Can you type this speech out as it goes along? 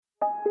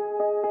Hi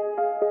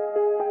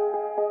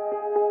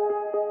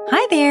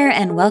there,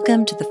 and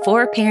welcome to the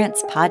For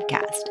Parents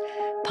podcast.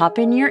 Pop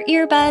in your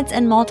earbuds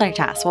and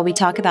multitask while we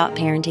talk about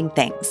parenting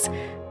things.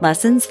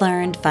 Lessons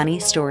learned, funny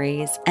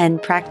stories,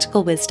 and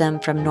practical wisdom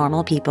from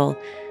normal people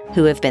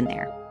who have been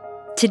there.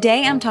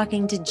 Today, I'm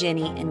talking to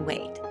Jenny and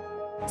Wade.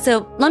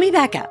 So let me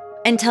back up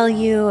and tell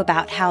you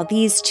about how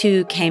these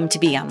two came to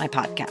be on my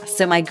podcast.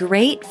 So my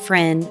great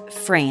friend,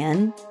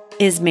 Fran,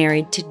 is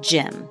married to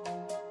Jim.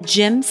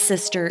 Jim's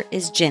sister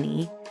is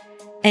Jenny,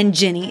 and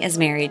Jenny is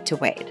married to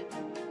Wade.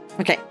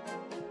 Okay.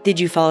 Did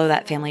you follow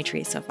that family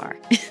tree so far?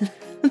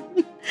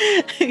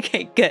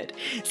 Okay, good.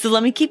 So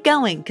let me keep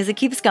going because it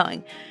keeps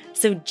going.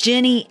 So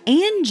Jenny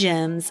and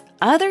Jim's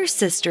other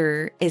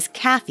sister is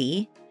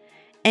Kathy,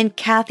 and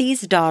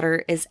Kathy's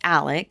daughter is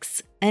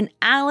Alex, and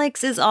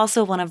Alex is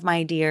also one of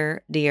my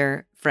dear,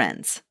 dear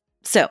friends.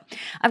 So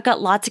I've got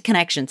lots of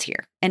connections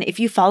here. And if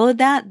you followed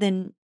that,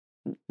 then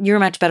you're a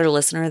much better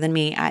listener than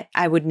me.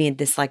 I would need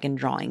this like in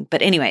drawing.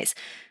 But anyways,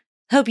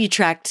 hope you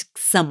tracked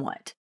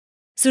somewhat.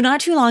 So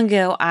not too long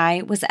ago,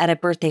 I was at a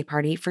birthday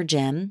party for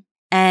Jim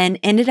and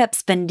ended up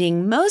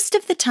spending most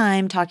of the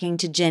time talking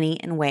to Jenny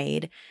and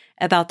Wade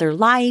about their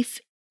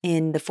life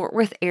in the Fort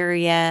Worth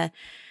area,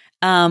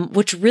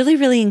 which really,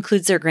 really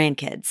includes their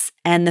grandkids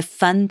and the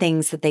fun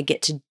things that they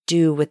get to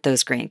do with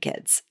those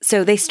grandkids.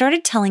 So they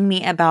started telling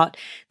me about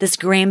this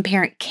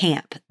grandparent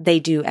camp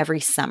they do every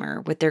summer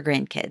with their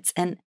grandkids.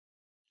 And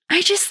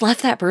I just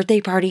left that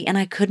birthday party and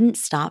I couldn't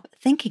stop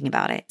thinking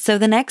about it. So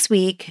the next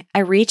week, I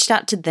reached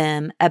out to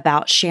them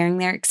about sharing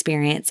their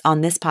experience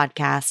on this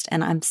podcast,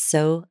 and I'm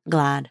so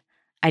glad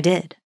I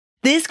did.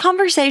 This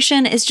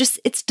conversation is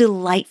it's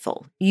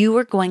delightful. You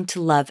are going to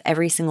love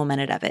every single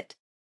minute of it.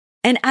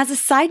 And as a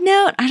side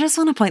note, I just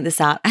want to point this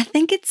out. I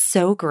think it's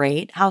so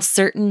great how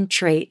certain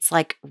traits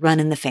like run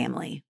in the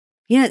family.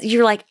 You know,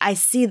 you're like, I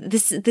see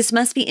this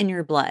must be in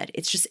your blood.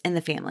 It's just in the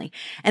family.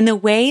 And the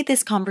way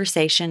this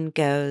conversation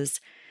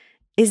goes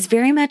is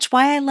very much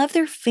why I love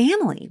their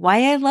family,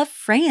 why I love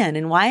Fran,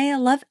 and why I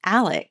love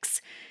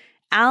Alex.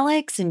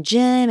 Alex and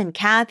Jim and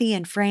Kathy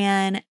and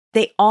Fran,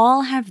 they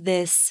all have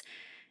this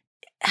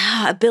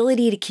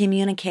ability to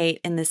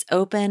communicate in this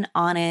open,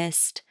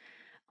 honest,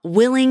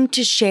 willing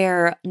to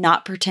share,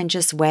 not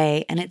pretentious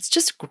way. And it's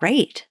just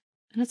great.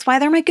 And that's why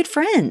they're my good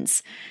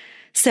friends.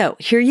 So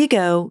here you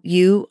go.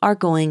 You are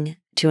going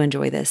to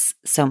enjoy this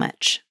so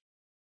much.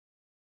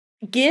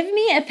 Give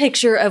me a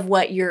picture of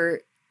what your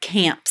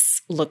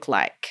camps look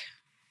like.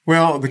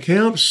 Well, the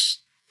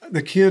camps,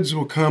 the kids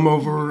will come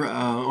over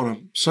on a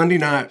Sunday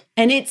night.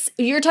 And this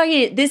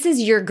is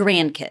your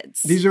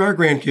grandkids. These are our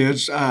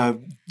grandkids.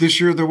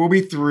 This year there will be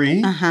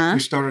 3. Uh-huh.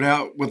 We started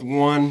out with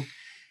 1.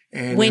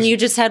 And when you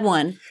just had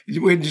 1.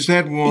 We just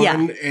had 1.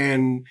 Yeah.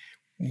 And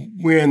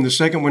when the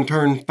second one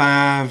turned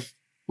 5,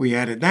 we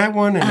added that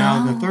one. And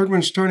now the third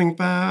one's turning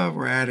 5.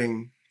 We're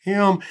adding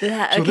him.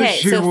 Okay,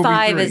 so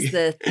 5 is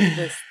the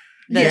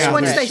yes,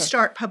 once they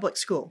start public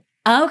school.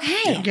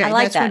 Okay, yeah. I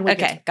like that.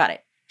 Okay, got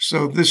it.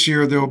 So this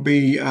year there'll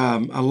be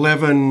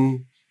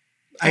 11,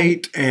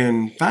 8,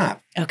 and 5.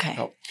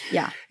 Okay,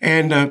 yeah.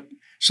 And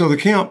so the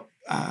camp,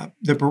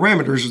 the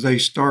parameters is they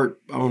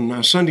start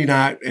on Sunday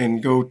night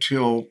and go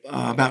till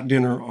about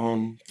dinner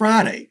on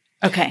Friday.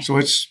 Okay. So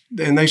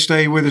and they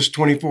stay with us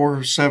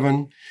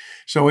 24/7.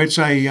 So it's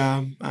a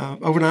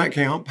overnight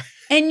camp.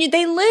 And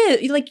they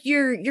live, like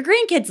your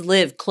grandkids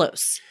live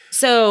close.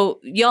 So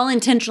y'all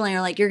intentionally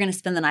are like, you're going to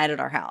spend the night at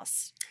our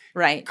house.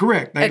 Right.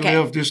 Correct. They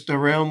live just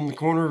around the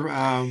corner,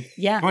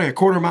 probably a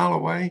quarter mile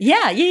away.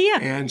 Yeah.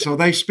 And so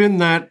they spend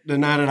the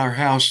night at our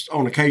house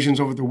on occasions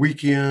over the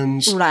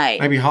weekends.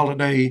 Right. Maybe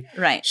holiday.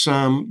 Right.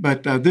 Some.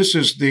 But this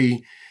is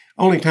the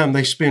only time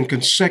they spend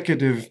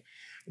consecutive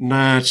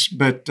nights,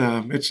 but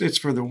it's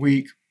for the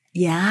week.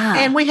 Yeah.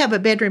 And we have a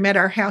bedroom at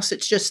our house.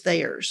 It's just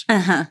theirs.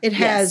 Uh-huh. It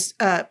has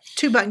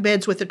 2 bunk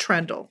beds with a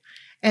trundle.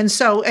 And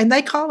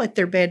they call it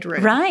their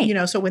bedroom. Right. You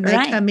know, so when they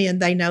come in,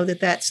 they know that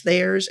that's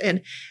theirs.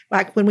 And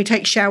like when we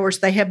take showers,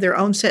 they have their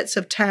own sets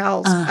of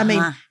towels. Uh-huh. I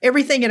mean,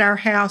 everything in our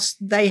house,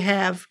 they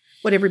have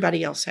what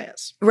everybody else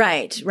has.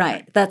 Right.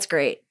 That's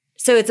great.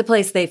 So it's a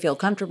place they feel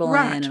comfortable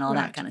in and all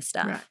that kind of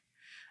stuff. Right.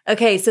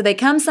 Okay, so they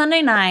come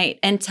Sunday night,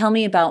 and tell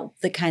me about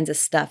the kinds of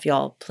stuff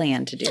y'all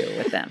plan to do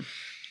with them.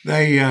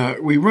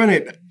 We run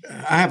it.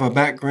 I have a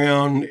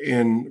background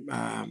in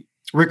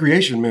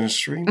recreation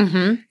ministry,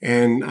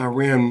 and I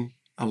ran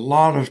a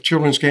lot of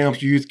children's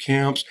camps, youth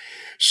camps.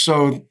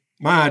 So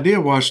my idea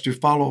was to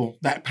follow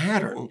that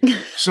pattern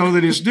so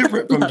that it's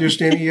different from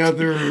just any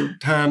other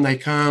time they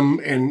come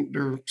and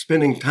they're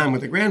spending time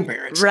with the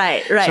grandparents.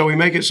 Right. So we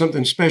make it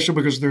something special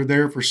because they're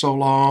there for so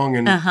long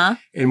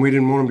and we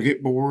didn't want them to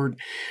get bored.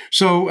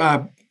 So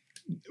I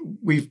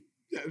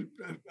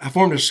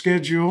formed a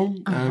schedule.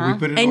 We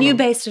put it and you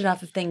based it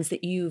off of things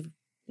that you've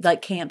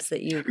like camps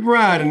that you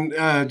right,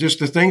 and just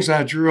the things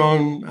I drew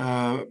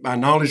on my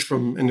knowledge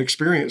from and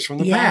experience from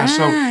the past.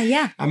 So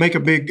I make a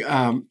big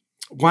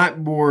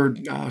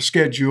whiteboard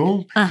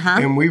schedule,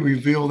 and we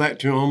reveal that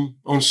to them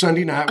on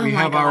Sunday night. We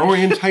have our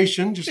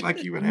orientation, just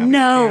like you would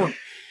have.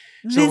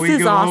 So This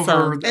is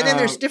awesome. And then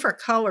there's different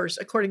colors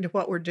according to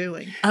what we're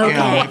doing. Okay.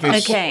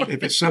 Yeah,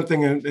 if it's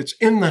something that's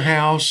in the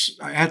house,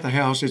 at the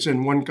house, it's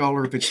in one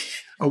color. If it's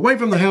away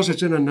from the house,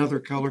 it's in another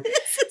color.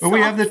 But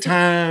we have the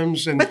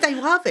times, and But they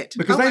love it.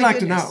 because they like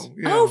to know.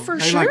 You know, for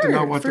they like to know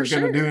sure, what for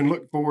they're going to sure. do and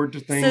look forward to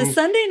So things.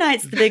 Sunday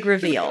night's the big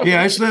reveal.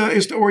 Yeah, it's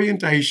the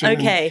orientation. And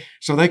Okay.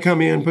 so they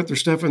come in, put their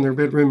stuff in their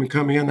bedroom, and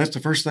come in. That's the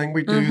first thing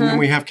we do. And Mm-hmm. then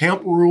we have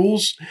camp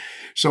rules.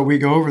 So we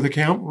go over the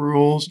camp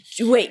rules.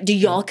 Wait, do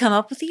y'all come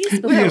up with these?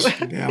 Yes,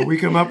 yeah, we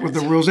come up with the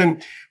rules,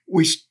 and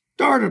we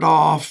started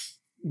off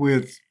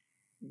with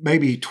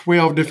maybe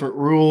 12 different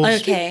rules.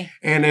 Okay.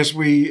 And as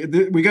we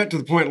got to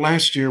the point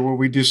last year where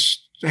we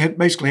just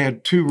basically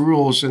had 2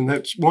 rules, and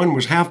that's one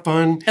was have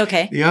fun.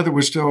 Okay. The other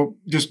was still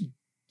just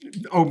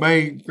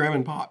obey Grandma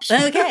and Pops.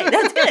 Okay,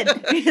 that's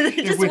good.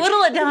 Just we-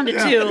 whittle it down to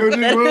Yeah, 2. we'll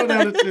just whittle it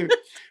down to 2.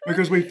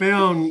 Because we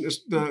found,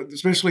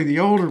 especially the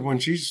older one,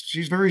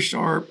 she's very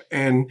sharp,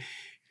 and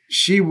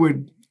she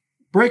would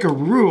break a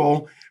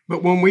rule,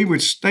 but when we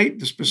would state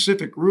the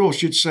specific rule,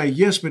 she'd say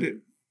yes, but it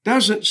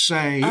doesn't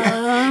say,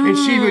 and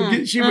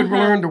she would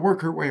learn to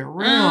work her way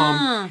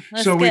around.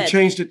 That's So we good.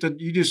 changed it to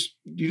you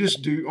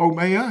just do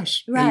obey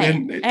us, Right.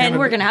 then it And kinda-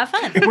 we're going to have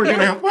fun. and we're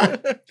gonna have fun.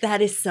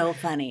 That is so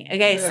funny.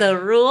 Okay, so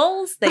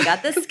rules, they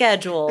got the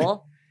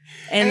schedule.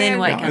 And then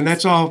what Yeah, comes? and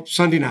that's all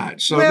Sunday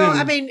night. So well, then,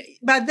 I mean,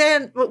 by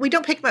then we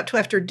don't pick them up till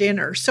after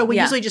dinner, so we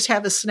Yeah. usually just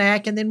have a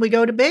snack and then we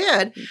go to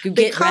bed You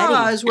get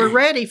because ready. we're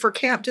ready for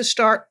camp to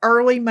start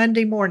early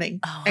Monday morning,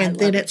 Oh, I and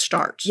then love it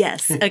starts.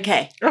 Yes.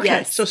 Okay. Okay,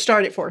 Yes. so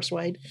start it for us,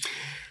 Wade.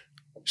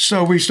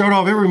 So we start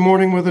off every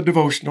morning with a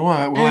devotional.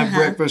 We'll have Uh-huh.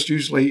 breakfast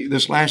usually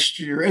this last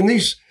year, and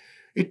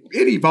it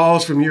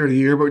evolves from year to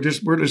year. But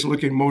we're just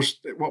looking most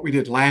at what we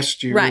did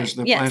last year, Right. as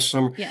the Yes. last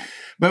summer. Yeah.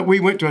 But we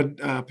went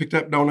to picked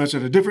up donuts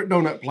at a different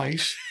donut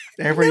place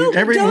every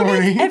Donuts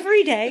morning.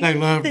 every day. They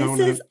love This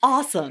donuts. is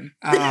awesome.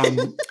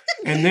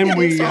 And then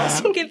we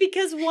Okay,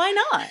 because why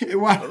not?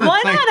 why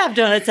Why not have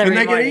donuts every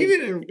and they morning? can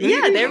eat it. They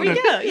Yeah, can eat there we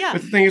donuts. go. Yeah.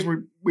 But the thing is,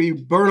 we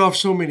burn off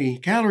so many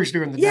calories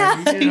during the day.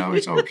 Yeah. You know,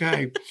 it's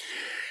okay.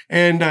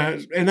 And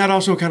that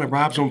also kind of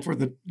bribes them for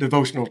the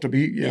devotional to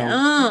be, you know,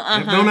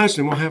 have Uh-huh. donuts,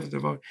 and we'll have the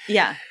devotional.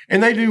 Yeah.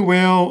 And they do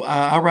well.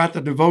 I write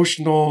the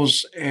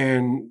devotionals,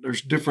 and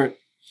there's different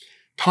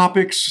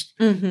topics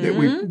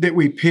Mhm. that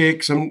we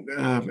pick. Some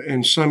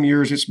and some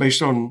years it's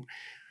based on.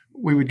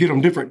 We would get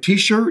them different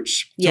T-shirts.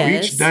 So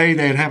Yes. each day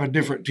they'd have a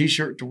different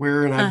T-shirt to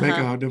wear, and I'd make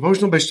Uh-huh. a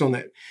devotional based on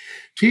that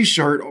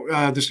T-shirt.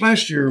 This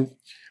last year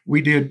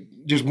we did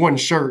just one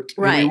shirt.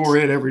 And Right. we wore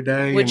it every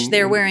day. Which and-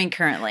 they're wearing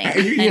currently. Yes,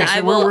 And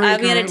they were wearing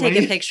I'm going to take a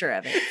currently. picture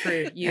of it for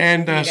you.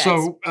 And you guys.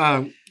 so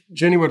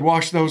Jenny would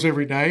wash those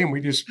every day, and we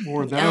just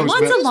wore those. Yeah,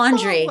 one's but- a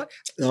laundry.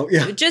 Oh,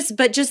 yeah. Just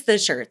the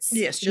shirts.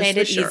 Yes, just made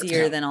the it shirts.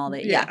 easier than all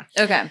the yeah.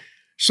 Okay.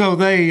 So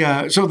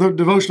so the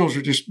devotionals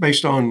are just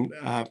based on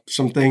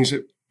some things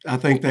that I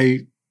think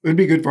it would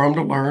be good for them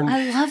to learn.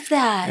 I love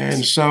that.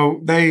 And so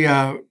they,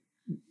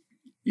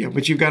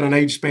 but you've got an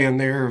age span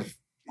there of,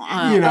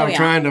 yeah.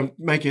 trying to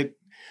make it,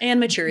 and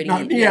maturity.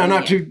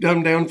 not too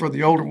dumbed down for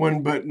the older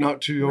one, but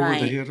not too over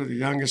the Right. head of the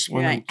youngest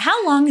one. Right.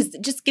 How long is?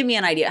 Just give me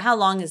an idea. How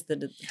long is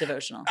the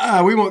devotional?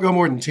 We won't go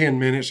more than 10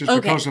 minutes just Okay.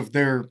 because of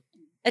their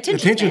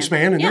Attention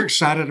span, and Yeah. they're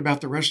excited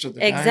about the rest of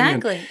the day.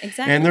 Exactly.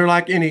 Exactly. And they're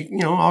like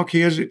all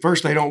kids. At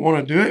first, they don't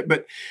want to do it,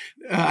 but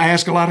I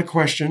ask a lot of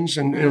questions,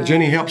 and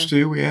Jenny helps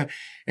too.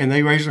 And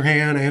they raise their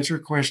hand, answer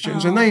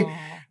questions, and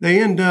they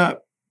end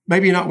up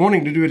maybe not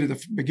wanting to do it at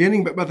the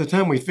beginning, but by the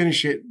time we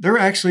finish it, they're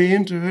actually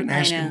into it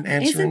and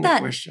answering the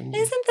questions.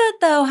 Isn't that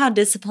though how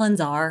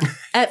disciplines are?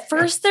 At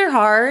first, they're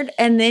hard,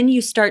 and then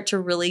you start to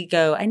really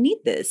go, "I need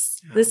this.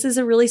 This is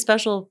a really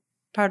special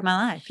part of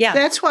my life." Yeah.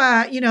 That's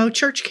why,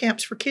 church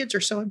camps for kids are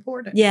so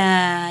important.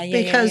 Yeah.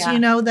 Because,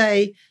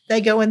 they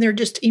go and they're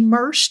just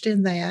immersed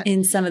in that.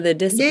 in some of the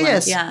disciplines.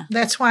 Yes. Yeah.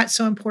 That's why it's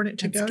so important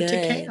to That's go to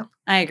good. camp.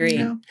 I agree.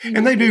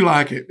 And they do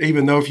like it,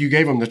 even though if you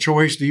gave them the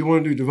choice, do you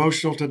want to do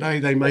devotional today?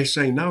 They may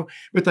say no,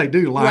 but they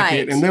do like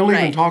it. And they'll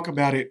even Right. talk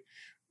about it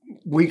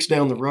weeks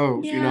down the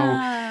road,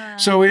 Yeah.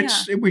 So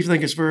we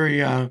think it's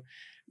very,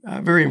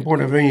 very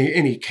important of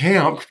any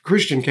camp,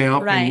 Christian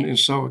camp. Right. And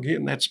so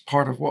again, that's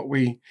part of what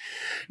we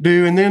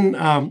do. And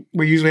then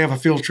we usually have a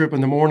field trip in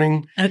the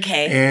morning,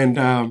 Okay. and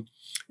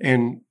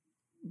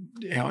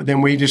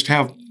then we just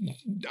have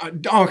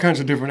all kinds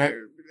of different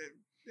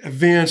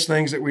events,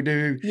 things that we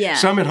do. Yeah.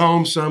 Some at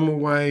home, some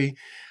away.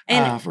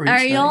 And for each are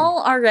day.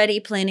 y'all already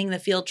planning the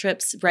field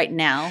trips right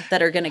now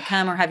that are going to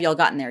come, or have y'all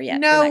gotten there yet? for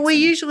No, next we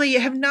one? usually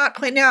have not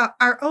planned. Now,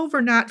 our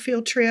overnight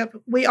field trip,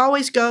 we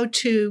always go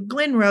to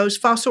Glen Rose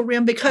Fossil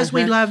Rim because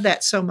we Uh-huh. love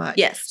that so much.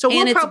 Yes. So and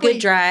we'll it's probably a good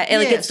drive.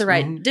 Like yes. it's the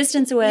right Mhm.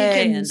 distance You away.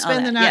 can and all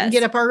spend the that. night and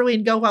Yes. get up early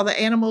and go while the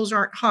animals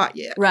aren't hot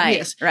yet. Right.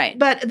 Yes. Right.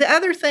 But the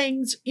other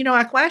things,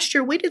 like last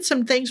year, we did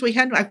some things we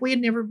had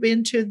never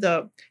been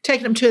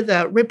taken them to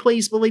the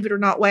Ripley's Believe It or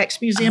Not Wax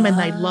Museum, and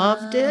they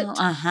loved it.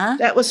 Uh-huh.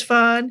 That was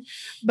fun.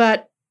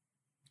 But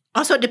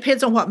also, it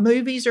depends on what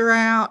movies are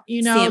out, See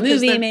a 'cause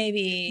movie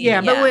maybe.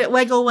 Yeah, but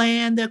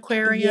Legoland, the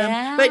aquarium.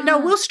 Yeah. But no,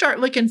 we'll start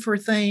looking for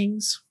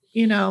things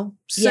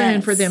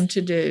soon for Yes. them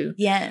to do.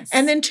 Yes.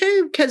 And then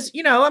too, because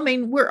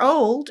we're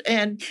old,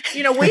 and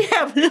we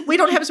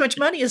don't have as much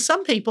money as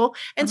some people,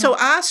 and so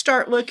I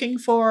start looking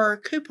for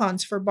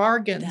coupons for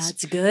bargains.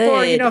 that's good.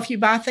 Or if you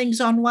buy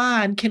things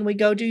online, can we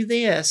go do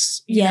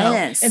this?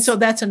 Yes. And so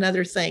that's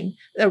another thing,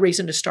 a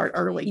reason to start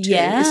early too,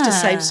 is to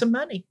save some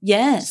money.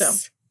 Yes. So.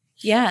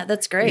 Yeah,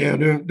 that's great. Yeah,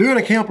 doing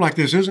a camp like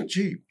this isn't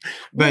cheap,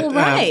 but Well,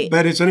 right.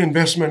 But it's an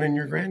investment in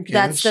your grandkids.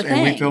 That's the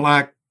and we thing. feel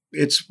like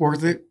it's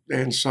worth it,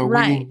 and so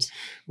Right.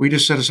 we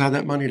just set aside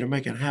that money to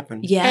make it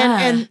happen.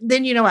 Yeah. And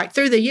then, like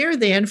through the year,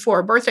 then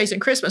for birthdays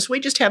and Christmas, we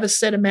just have a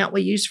set amount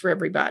we use for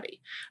everybody.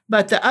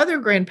 But the other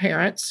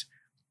grandparents,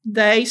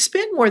 they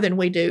spend more than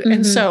we do.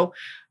 And Mhm. so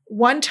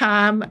one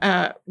time,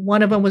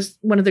 one of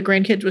the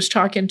grandkids was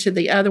talking to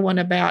the other one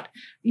about,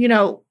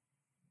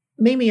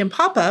 Mimi and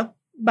Papa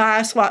buy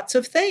us lots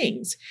of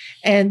things.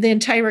 And then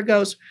Taylor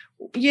goes,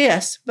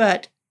 yes,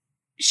 but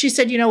she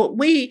said,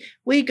 we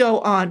go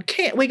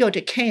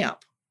to camp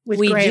with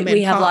Graham and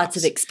we have lots Pops.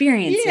 of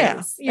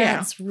experiences. Yeah.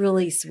 That's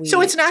really sweet.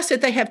 So it's nice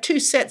that they have two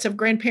sets of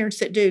grandparents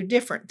that do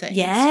different things.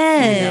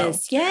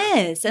 Yes,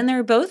 yes. And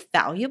they're both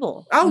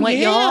valuable. Oh, And what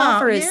y'all yeah,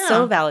 offer is yeah.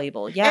 so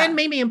valuable. Yeah. And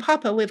Mimi and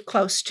Papa live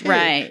close too.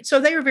 Right. So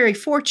they were very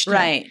fortunate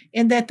right.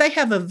 in that they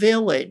have a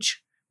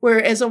village,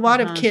 whereas a lot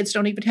Uh-huh. of kids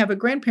don't even have a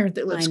grandparent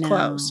that lives I know.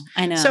 close.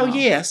 I know. So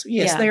yes,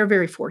 Yeah. they are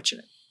very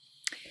fortunate.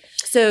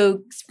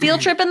 So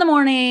field trip in the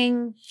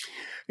morning.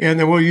 And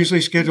then we'll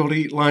usually schedule to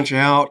eat lunch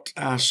out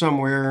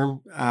somewhere.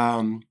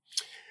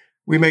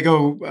 We may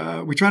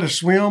go, we try to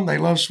swim. They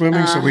love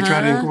swimming, so we try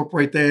to Uh-huh.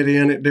 incorporate that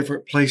in at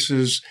different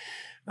places.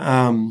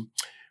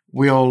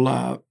 We'll,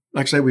 like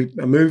I say,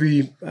 a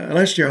movie.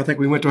 Last year, I think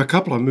we went to a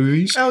couple of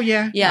movies. Oh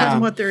yeah, Yeah. depends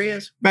on what there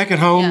is. Back at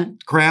home,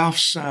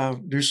 crafts,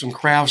 do some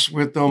crafts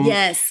with them.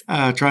 Yes.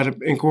 Try to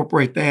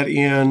incorporate that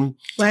in.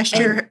 Last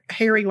year,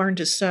 Harry learned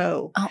to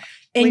sew.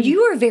 And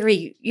you're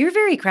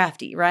very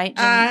crafty, right?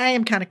 Jenny? I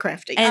am kind of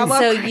crafty. I and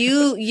love so crafts.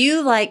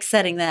 you like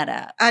setting that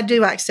up. I do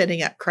like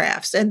setting up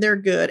crafts, and they're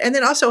good. And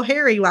then also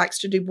Harry likes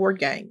to do board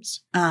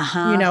games,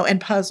 Uh-huh. and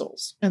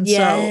puzzles. And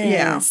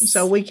Yes.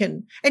 so we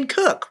can and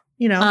cook.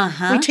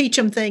 Uh-huh. We teach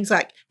them things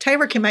like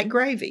Taylor can make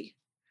gravy,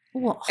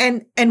 Whoa.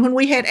 and when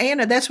we had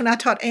Anna, that's when I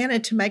taught Anna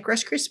to make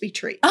Rice Krispie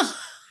treats.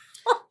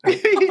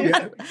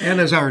 Yeah,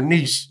 Anna's our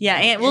niece. Yeah,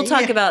 and we'll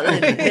talk Yeah. about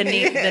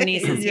the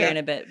nieces here Yeah. in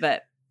a bit,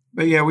 but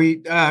But yeah,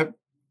 we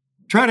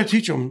try to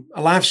teach them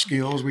life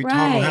skills. We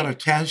taught them how to Right.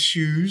 tie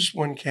shoes,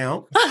 one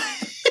count.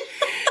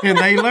 And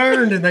they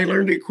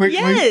learned it quickly.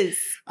 yes.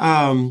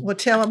 We'll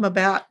tell them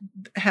about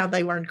how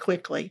they learned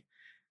quickly.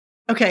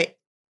 Okay.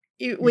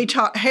 We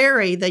taught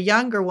Harry, the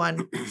younger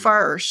one,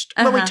 first.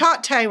 Well, we Uh-huh.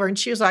 taught Taylor, and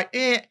she was like,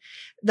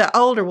 the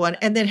older one.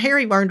 And then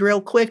Harry learned real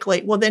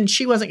quickly. Well, then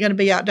she wasn't going to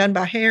be outdone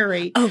by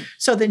Harry. Oh.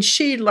 So then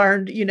she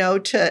learned,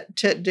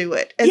 to do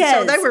it. And so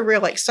Yes. they were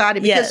real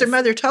excited because Yes. their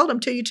mother told them,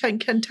 till you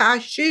can tie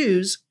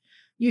shoes,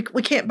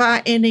 we can't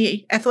buy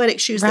any athletic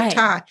shoes Right. that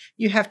tie.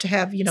 You have to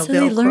have, So Velcro.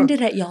 they learned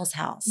it at y'all's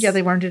house. Yeah,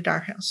 they learned it at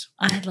our house.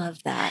 I love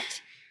that.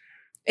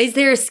 Is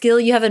there a skill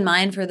you have in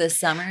mind for this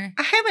summer?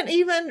 I haven't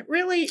even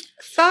really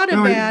thought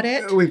No, about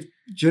it.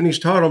 Jenny's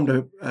taught them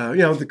to,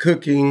 the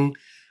cooking.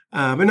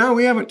 But no,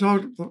 we haven't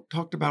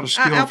talked about a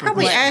skill. I'll for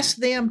probably this. ask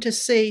them to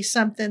see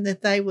something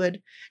that they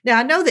would. Now,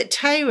 I know that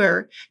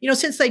Taylor,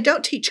 since they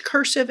don't teach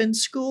cursive in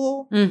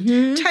school,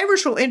 Mm-hmm.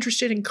 Taylor's real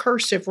interested in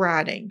cursive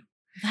writing.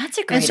 That's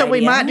a great And so we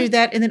idea. might do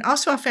that. And then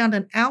also I found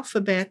an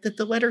alphabet that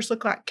the letters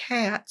look like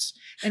cats.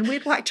 And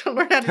we'd like to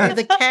learn how to do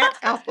the cat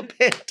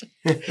alphabet.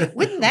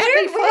 Wouldn't that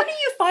be Where fun? do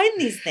you find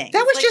these things?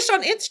 That was Like- just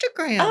on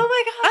Instagram. Oh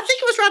my I gosh.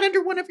 think it was right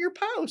under one of your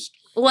posts.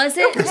 Was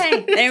it?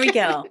 Okay, there we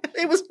go.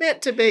 It was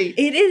meant to be.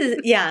 It is,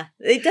 yeah.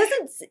 It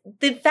doesn't,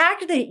 the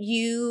fact that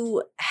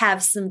you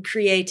have some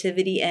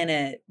creativity and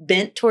a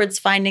bent towards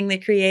finding the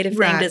creative thing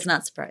Right. does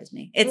not surprise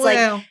me. It's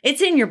Well, like,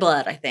 it's in your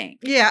blood, I think.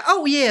 yeah.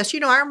 Oh, yes.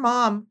 Our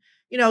mom,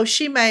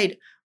 she made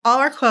all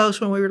our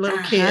clothes when we were little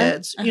Uh-huh,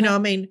 kids.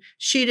 uh-huh.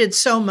 She did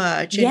so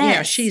much. And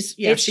Yes. she's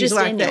It's she's just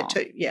like in that y'all.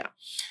 too. Yeah.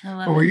 I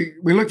love Well, it.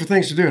 we look for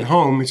things to do at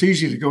home. It's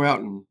easy to go out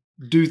and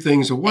do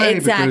things away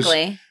because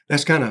Exactly.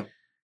 that's kind of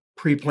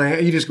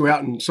pre-planned. You just go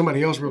out and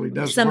somebody else really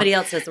does the Somebody work.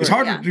 else does the It's work.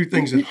 harder Yeah. to do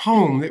things at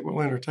home that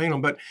will entertain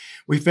them. But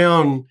we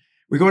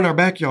go in our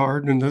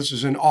backyard, and this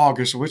is in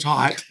August, so it's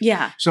hot.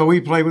 Yeah. So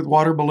we play with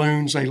water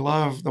balloons. They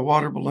love the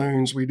water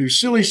balloons. We do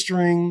silly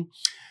string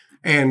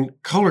and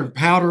colored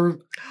powder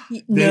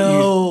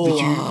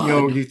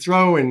that you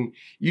throw, and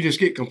you just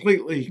get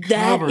completely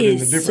That covered in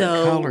the is different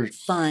so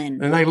colors. fun.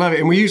 And they love it.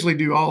 And we usually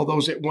do all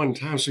those at one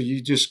time, so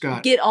you just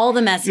got Get all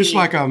the messy. just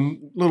like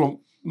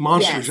little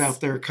monsters Yes.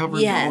 out there covered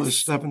in all Yes. this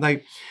stuff, and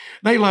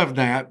they love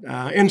that.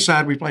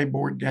 Inside, we play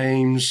board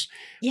games.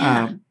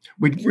 Yeah.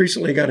 We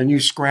recently got a new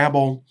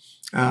Scrabble,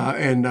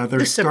 and they're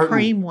The starting.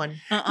 supreme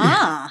one. All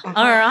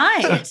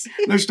right.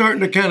 They're starting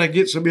to kind of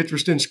get some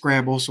interest in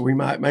Scrabble, so we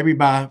might maybe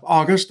by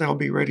August they'll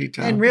be ready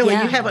to. And really,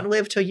 Yeah. you haven't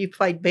lived till you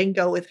played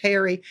bingo with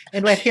Harry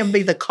and let him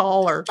be the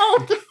caller.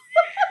 Oh,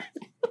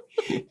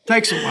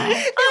 Takes a while.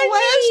 It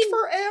lasts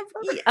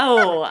forever.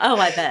 Oh,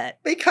 I bet.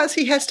 Because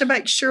he has to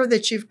make sure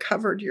that you've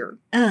covered your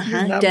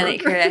number. Done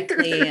it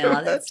correctly and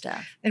all that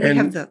stuff. And we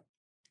have the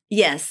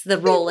Yes, the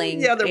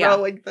rolling.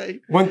 rolling thing.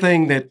 One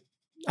thing that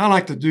I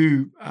like to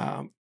do,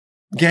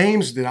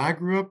 games that I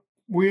grew up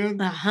with.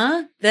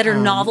 That are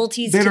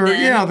novelties that to are,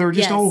 them. Yeah, they're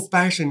just Yes.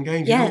 old-fashioned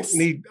games. Yes. You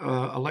don't need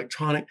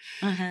electronic.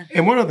 Uh-huh.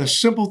 And one of the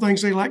simple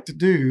things they like to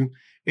do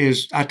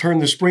is I turn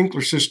the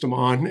sprinkler system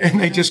on and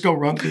they just go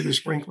run through the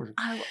sprinkler.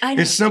 I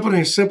know. It's simple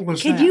and as simple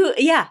as Could that. you?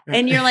 Yeah.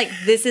 And you're like,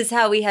 this is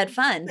how we had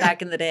fun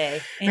back in the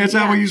day. And That's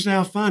how we used to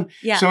have fun.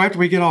 Yeah. So after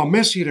we get all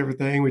messy and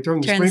everything, we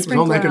turn the sprinklers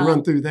on. They can sprinkler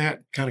run through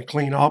that, kind of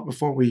clean off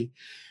before we,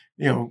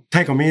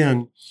 take them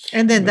in.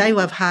 And then they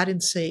love hide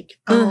and seek.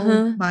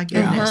 Oh my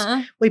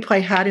goodness. We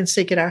play hide and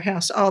seek at our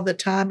house all the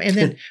time. And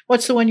then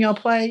what's the one y'all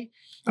play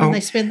when they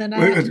spend the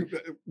night?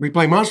 We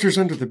play Monsters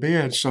Under the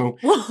Bed. So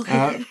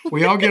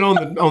we all get on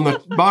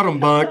the bottom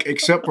bunk,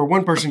 except for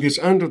one person gets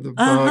under the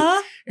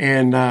bunk,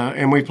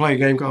 and we play a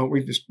game called.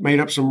 We just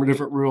made up some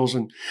different rules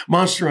and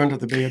Monster Under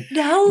the Bed.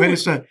 No, but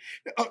it's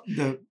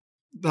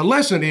the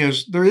lesson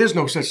is there is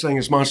no such thing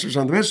as monsters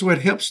under the bed. So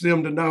it helps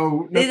them to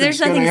know there's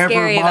nothing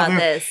scary about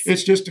this.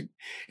 It's just,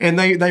 and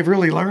they've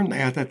really learned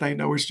that they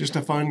know it's just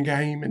a fun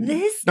game. And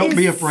don't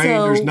be afraid.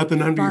 There's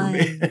nothing under your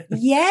bed.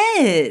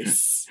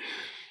 Yes,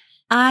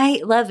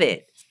 I love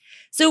it.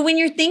 So when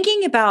you're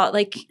thinking about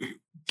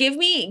give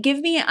me,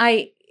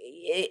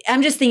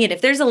 I'm just thinking if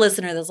there's a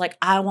listener that's like,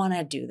 I want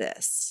to do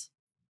this,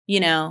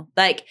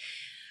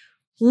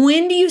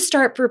 when do you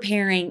start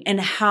preparing and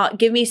how?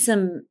 Give me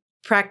some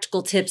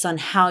practical tips on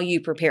how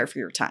you prepare for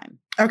your time.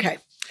 Okay.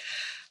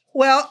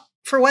 Well,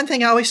 for one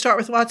thing, I always start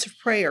with lots of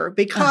prayer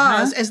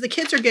because as the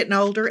kids are getting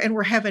older and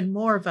we're having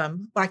more of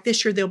them, like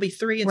this year, there'll be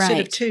 3 instead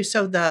of 2.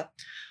 So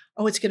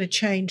it's going to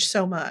change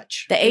so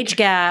much. The age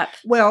gap.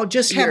 Well,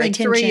 just having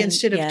 3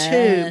 instead of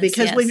 2,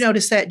 because we've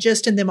noticed that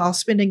just in them all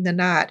spending the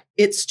night,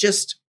 it's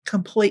just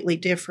completely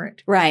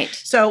different. Right.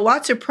 So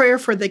lots of prayer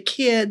for the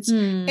kids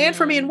and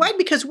for me and Wade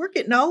because we're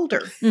getting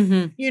older,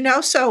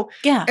 so,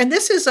 and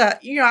this is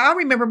I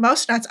remember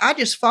most nights I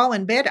just fall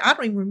in bed. I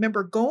don't even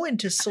remember going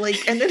to sleep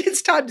and then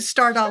it's time to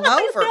start all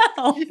over,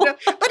 but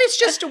it's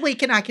just a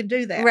week and I can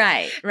do that.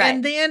 Right.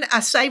 And then I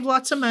save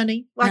lots of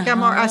money.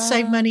 I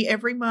save money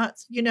every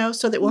month,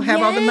 so that we'll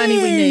have all the money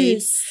we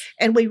need.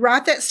 And we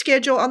write that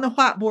schedule on the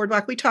whiteboard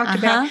like we talked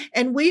about.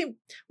 And Wade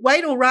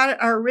will write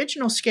our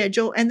original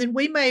schedule and then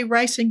we may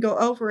race and go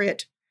over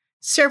it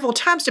several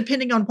times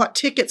depending on what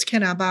tickets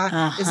can I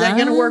buy. Is that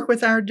going to work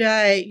with our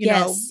day?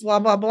 Blah,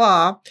 blah,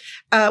 blah.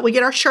 We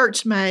get our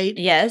shirts made.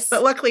 Yes.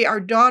 But luckily our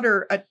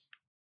daughter, a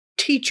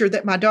teacher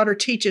that my daughter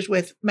teaches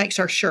with, makes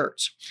our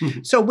shirts.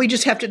 So we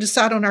just have to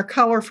decide on our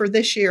color for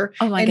this year.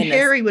 Oh my goodness.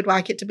 Harry would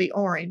like it to be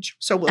orange.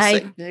 So we'll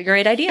see.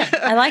 Great idea.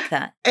 I like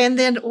that. And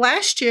then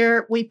last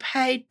year we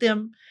paid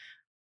them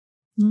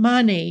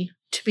money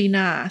to be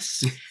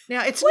nice.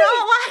 Now it's not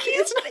like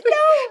it's not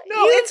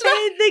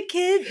the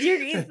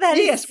kids. That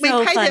yes, is so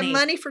we pay funny. them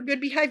money for good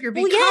behavior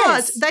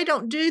because they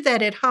don't do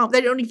that at home.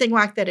 They don't do anything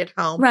like that at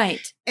home,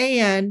 right?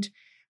 And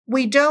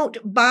we don't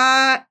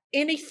buy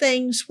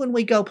anything when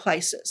we go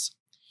places,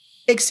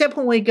 except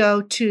when we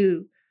go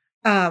to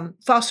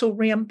Fossil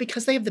Rim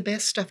because they have the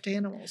best stuffed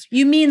animals.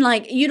 You mean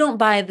like you don't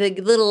buy the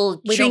little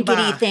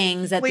trinkety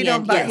things at the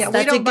end?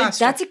 Yes,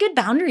 that's a good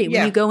boundary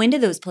when you go into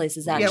those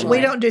places. Actually, yeah,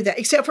 we don't do that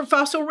except for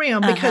Fossil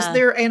Rim because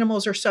their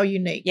animals are so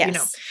unique.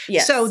 Yes.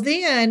 So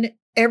then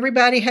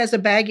everybody has a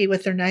baggie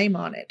with their name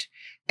on it.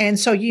 And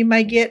so you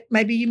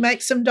maybe you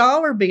make some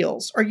dollar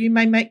bills or you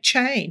may make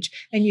change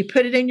and you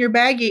put it in your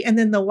baggie. And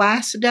then the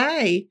last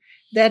day,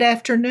 that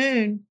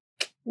afternoon,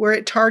 we're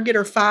at Target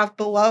or Five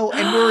Below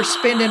and we're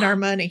spending our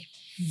money.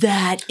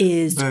 That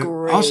is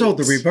great. Also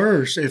the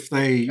reverse, if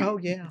they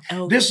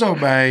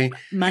disobey,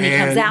 money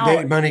comes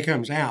out. Money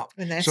comes out.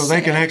 And so they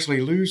can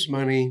actually lose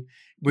money,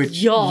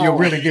 which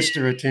really gets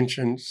their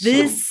attention.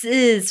 This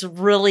is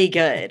really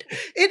good.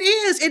 It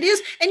is. And,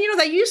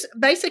 they use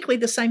basically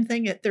the same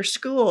thing at their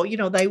school.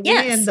 They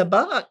win the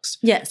bucks.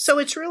 Yes. So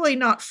it's really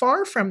not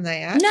far from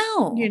that.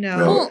 No.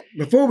 Well,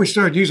 before we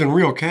started using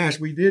real cash,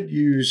 we did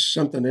use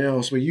something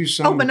else. We used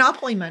some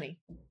Monopoly money.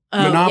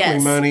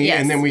 Money,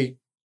 and then we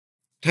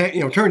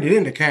turned it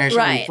into cash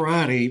right. on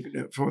Friday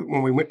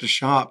when we went to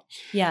shop.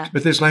 Yeah.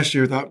 But this last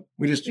year,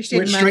 we just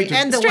went straight to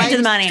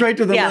the money. Straight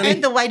to the money.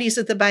 And the ladies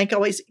at the bank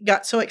always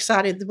got so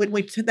excited when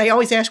they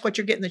always ask what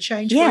you're getting the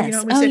change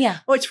yes. for. We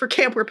said, it's for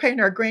camp. We're paying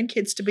our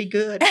grandkids to be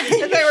good.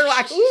 And they were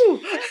like,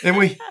 ooh. And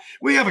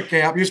we have a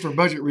cap just for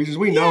budget reasons.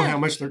 We know how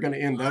much they're going to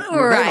end up.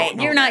 Right.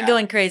 You're not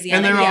going crazy.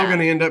 And they're all going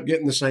to end up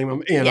getting the same.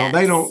 They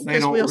don't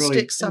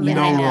really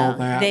know all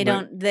that. They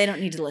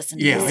don't need to listen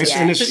to this.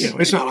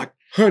 It's not like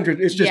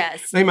 100. It's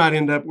just they might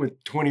end up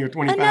with 20 or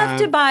 25. Enough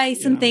to buy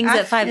some things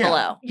at Five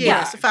Below.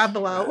 Yes, Five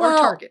Below or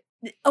Target.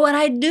 What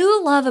I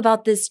do love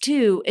about this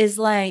too is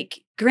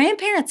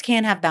grandparents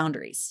can have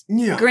boundaries.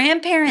 Yeah.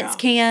 Grandparents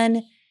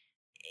can,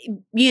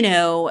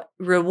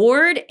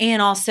 reward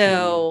and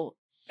also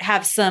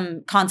have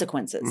some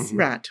consequences.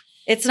 Right.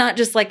 It's not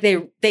just like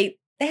they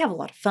they have a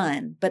lot of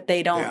fun, but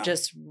they don't Yeah.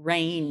 just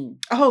reign.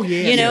 Oh,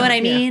 yeah. You know what I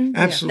Yeah. mean?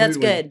 Absolutely. That's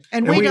good.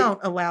 And And we we- don't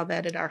allow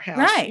that at our house.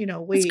 Right. You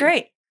know, That's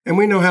great. And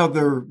we know how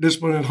they're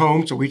disciplined at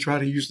home, so we try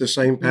to use the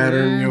same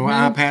pattern,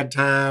 Mhm. iPad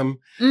time,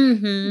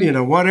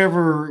 Mm-hmm.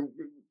 Whatever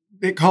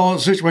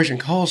situation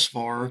calls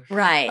for.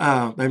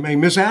 Right. They may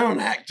miss out on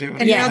activity.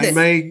 And you know They that-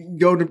 may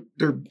go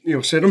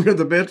to send them to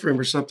the bedroom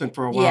or something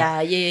for a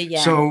while. Yeah.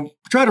 So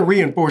try to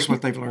reinforce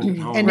what they've learned at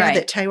home. And now Right.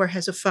 that Taylor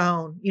has a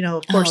phone,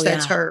 of course, Oh,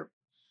 that's yeah. her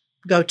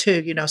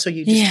go-to, so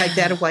you just Yeah. take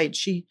that away. And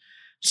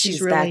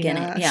she's really back in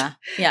nice. it. Yeah.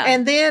 Yeah.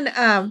 And then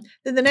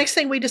the next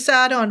thing we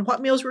decide on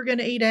what meals we're going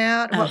to eat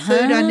out and what food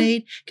I Uh-huh.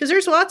 need. Because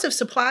there's lots of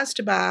supplies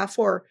to buy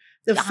for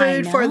the I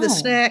food, for the know.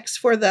 snacks,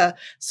 for the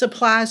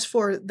supplies,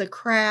 for the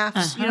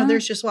crafts. Uh-huh.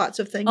 There's just lots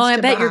of things Oh, I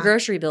to bet your buy.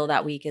 grocery bill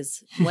that week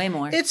is way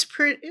more. It's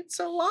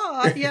a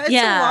lot. Yeah, it's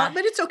Yeah. a lot.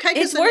 But it's okay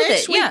It's because worth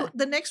it, yeah.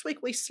 the next week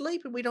we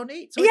sleep and we don't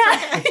eat. So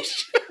Yeah.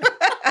 it's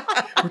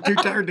okay. We're too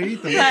tired to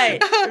eat them.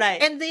 Right. Right.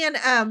 And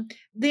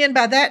then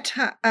by that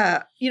time,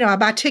 I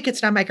buy tickets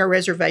and I make our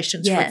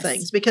reservations Yes. for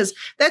things because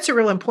that's a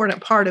real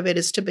important part of it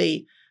is to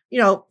be,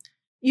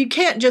 you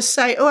can't just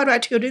say, oh, I'd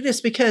like to go do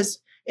this because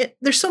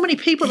there's so many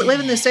people that live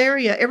in this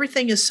area.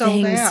 Everything is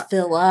sold Things out.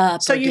 fill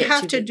up. So or you get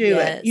have too to big. do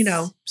Yes.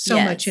 it, so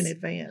much in Yes.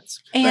 advance.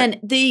 And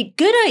the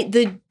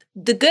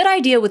good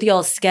idea with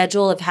y'all's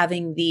schedule of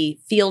having the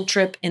field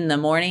trip in the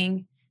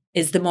morning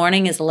is the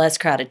morning is a less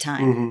crowded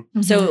time.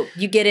 Mhm. So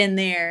you get in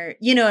there,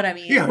 you know what I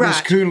mean? Yeah, Right.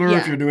 it's cooler Yeah.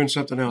 if you're doing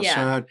something Yeah.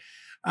 outside.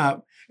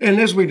 And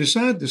as we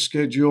decide the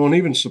schedule and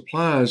even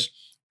supplies,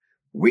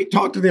 we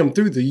talk to them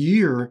through the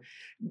year.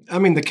 I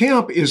mean, the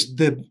camp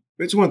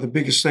it's one of the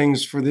biggest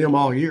things for them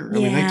all year. I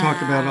mean, they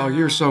talk about it all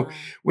year. So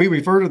we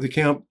refer to the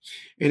camp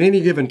at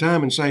any given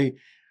time and say,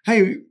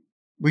 hey,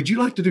 would you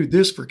like to do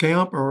this for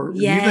camp? Or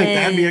do you think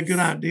that'd be a good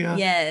idea?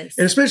 Yes.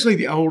 And especially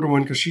the older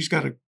one, because she's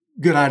got a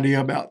good idea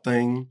about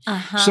things.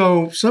 Uh-huh.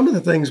 So some of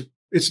the things,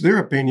 it's their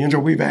opinions, or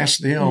we've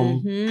asked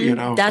them,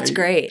 Mhm. if That's they-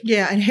 great.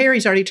 Yeah, and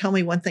Harry's already told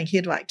me one thing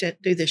he'd like to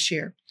do this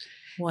year.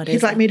 What He'd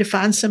is like it? me to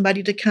find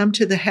somebody to come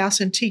to the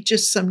house and teach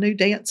us some new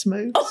dance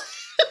moves.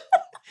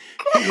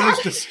 He loves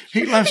to dance.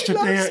 He loves to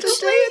dance.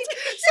 So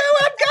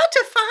I've got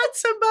to find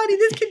somebody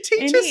that can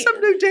teach us some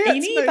new dance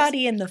moves.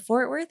 Anybody in the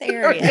Fort Worth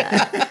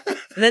area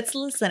that's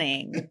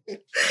listening would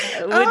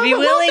Oh, be won't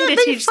willing that to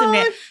be teach some.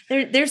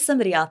 fun? There's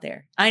somebody out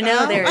there. I know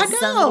Oh, there I is know.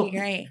 somebody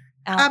great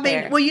out I mean,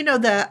 there. well,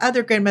 the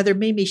other grandmother,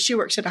 Mimi, she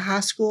works at a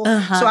high school.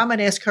 Uh-huh. So I'm going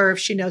to ask her if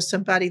she knows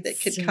somebody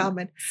that could Some- come.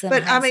 And Some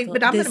but high I mean, school-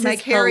 but I'm gonna This make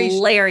is Harry's-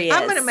 hilarious.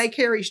 I'm going to make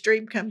Harry's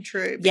dream come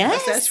true. Because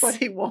Yes. that's what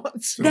he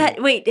wants. So-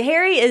 that. Wait,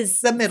 Harry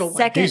is The middle one.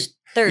 second, He's-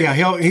 third. Yeah,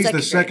 he's the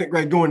grade. second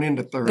grade going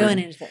into third. Going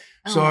into third.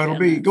 So Oh, it'll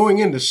be goodness. going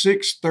into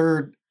sixth,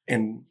 third,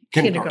 and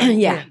kindergarten.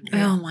 Yeah.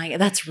 Yeah. Oh my god,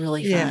 that's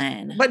really Yeah.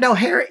 fun. But no,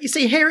 Harry, you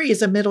see, Harry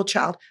is a middle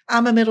child.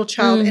 I'm a middle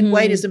child, and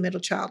Wade Mhm. is a middle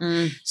child.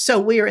 Mm, So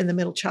we are in the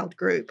middle child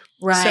group.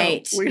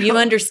 right. we You don't-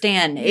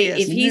 understand. Yes.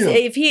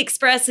 If he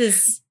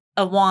expresses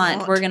a want,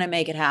 Want. we're gonna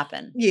make it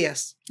happen.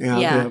 Yes. Yeah.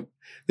 Yeah.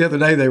 The other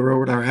day they were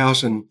over at our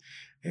house, and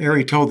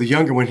Harry told the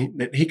younger one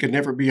that he could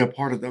never be a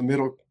part of the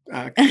middle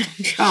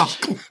child.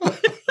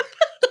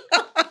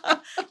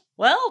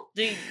 Well,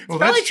 it's Well,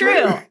 probably that's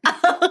true.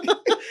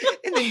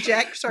 And then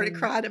Jack started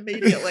crying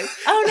immediately.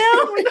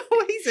 Oh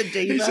no, he's a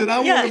diva. He said,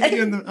 "I Yeah. want to be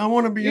in the. I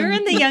want to be. You're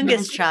in the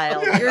youngest middle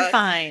child. school." You're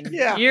fine.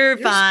 Yeah, You're you're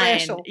fine.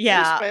 special. You're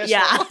Yeah. special.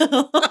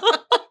 Yeah.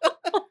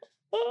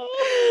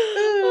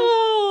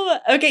 Oh,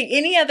 okay.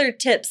 Any other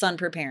tips on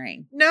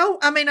preparing? No,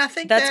 I mean, I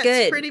think That's that's,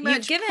 good. pretty You've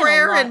much given a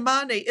prayer lot. and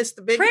money is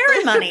the big Prayer thing.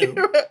 and money.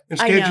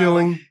 And I know.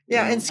 scheduling.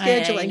 Yeah, and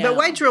scheduling. know. But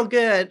Wade's real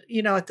good,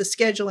 at the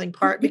scheduling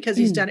part because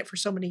he's done it for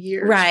so many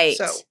years. Right.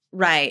 So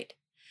Right.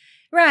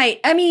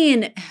 I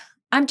mean,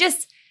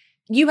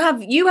 you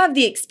have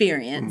the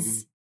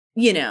experience.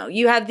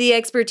 You have the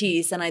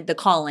expertise and the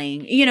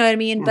calling. You know what I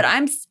mean? But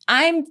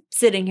I'm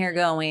sitting here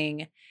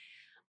going,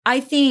 I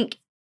think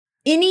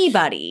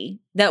anybody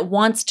that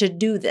wants to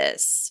do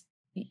this,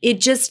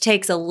 it just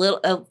takes a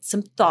little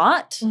some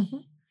thought,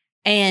 Mhm.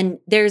 and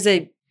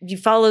you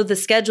follow the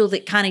schedule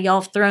that kind of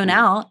y'all have thrown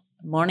out.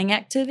 Morning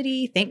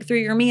activity, think through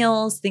your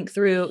meals, think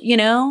through,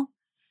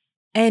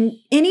 and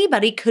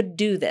anybody could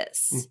do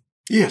this.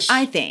 Yes.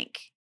 I think.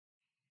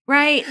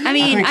 Right? I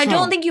mean, think I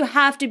don't so. think you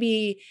have to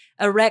be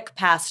a rec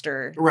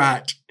pastor.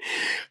 Right.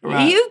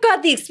 Right. You've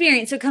got the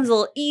experience, so it comes a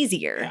little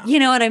easier. Yeah. You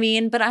know what I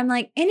mean? But I'm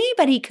like,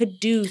 anybody could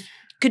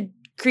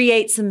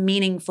create some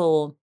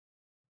meaningful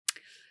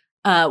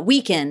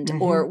weekend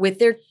or with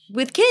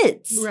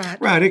kids. Right.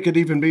 Right. It could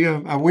even be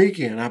a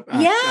weekend.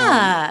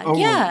 Yeah, over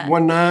yeah.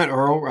 One night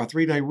or over a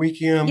 3-day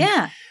weekend.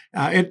 Yeah.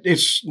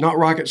 It's not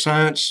rocket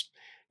science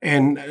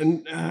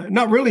and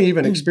not really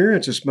even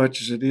experience as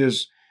much as it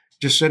is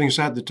just setting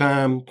aside the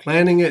time,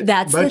 planning it,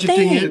 That's the budgeting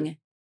thing. it,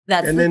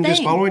 That's and the then thing.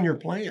 just following your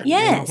plan.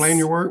 Yes. Plan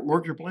your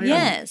work your plan.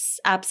 Yes,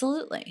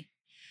 absolutely.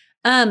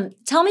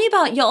 Tell me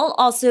about y'all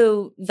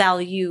also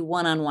value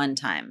one-on-one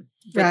time.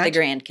 for Right. the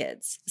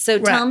grandkids. So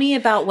Right. tell me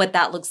about what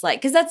that looks like,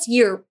 because that's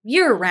year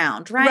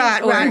round, right?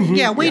 Right, Or- right. Mhm.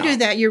 Yeah, we Yeah. do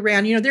that year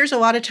round. There's a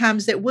lot of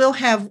times that we'll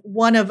have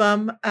one of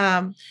them.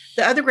 The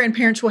other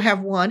grandparents will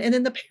have one, and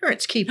then the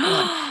parents keep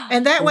one.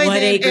 And that way, What a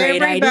then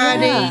great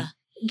everybody idea.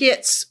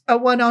 gets a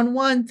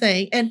one-on-one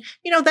thing. And,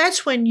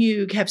 that's when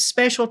you have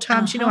special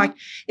times. Uh-huh. Like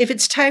if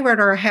it's Taylor at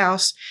our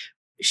house,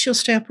 she'll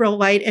stay up real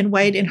late,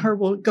 and her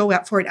will go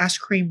out for an ice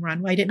cream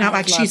run late at night, I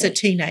like love she's a it.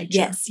 teenager.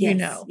 Yes,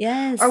 yes,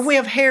 yes. Or we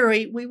have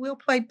Harry, we will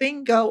play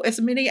bingo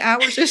as many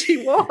hours as he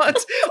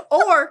wants,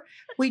 or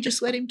we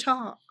just let him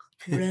talk.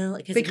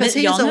 Really? Because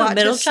he y'all has a know, lot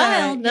middle to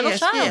child, say. middle Yes,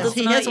 child. yes. does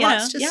He not, has you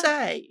lots know, to yeah.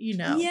 say,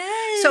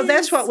 Yes. So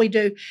that's what we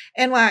do.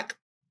 And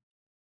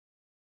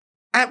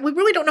we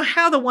really don't know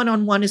how the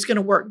one-on-one is going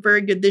to work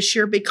very good this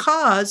year,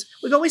 because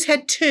we've always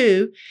had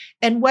two,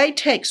 and Wade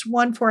takes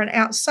one for an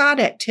outside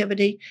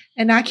activity,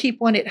 and I keep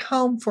one at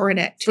home for an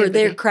activity. for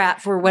their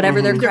craft, for whatever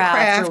their Mhm. Their craft,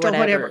 craft or or whatever.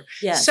 whatever.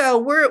 Yes. So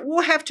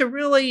we'll have to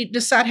really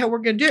decide how we're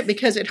going to do it,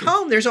 because at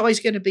home there's always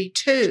going to be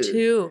two.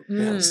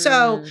 two.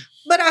 So,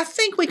 but I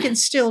think we can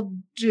still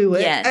do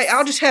it. Yes.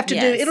 I'll just have to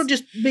do it. Yes. It'll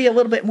just be a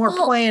little bit more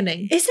Well,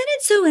 planning. Isn't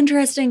it so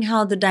interesting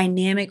how the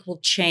dynamic will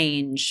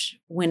change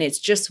when it's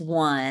just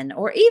one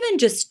or even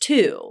just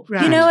two? You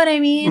Right. know what I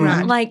mean?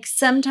 Right. Like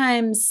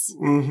sometimes,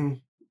 Mhm.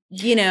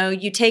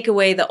 you take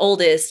away the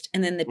oldest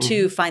and then the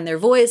two find their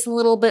voice a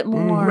little bit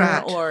more,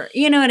 Right. or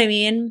you know what I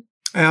mean?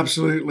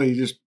 Absolutely.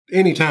 Just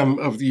any time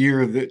of the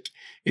year that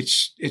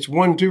it's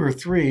one, two, or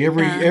three.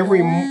 Every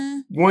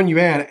Uh-huh. one you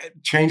add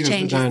changes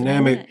the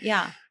dynamic.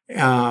 Yeah.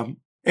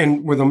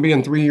 And with them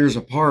being 3 years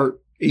apart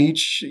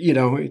each,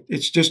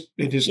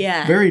 it is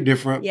Yeah. very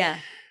different. Yeah.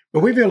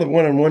 But we feel that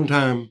one-on-one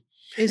time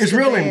It's is the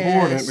really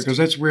important, best. because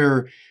that's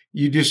where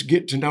you just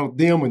get to know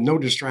them with no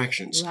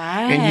distractions.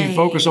 Right. And you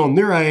focus on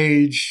their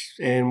age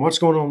and what's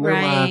going on in their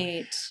life.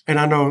 right. And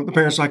I know the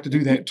parents like to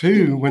do that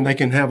too when they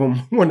can have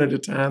them one at a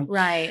time.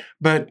 Right.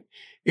 But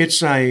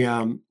it's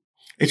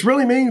it's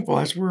really meaningful.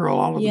 That's where a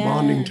lot of the Yeah.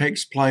 bonding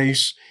takes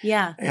place.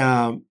 Yeah.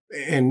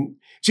 And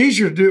it's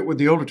easier to do it with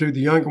the older two.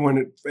 The younger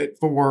one at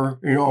 4,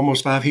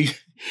 almost 5,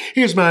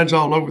 his mind's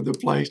all over the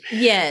place.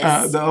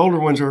 Yes. The older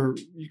ones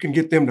you can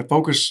get them to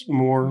focus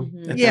more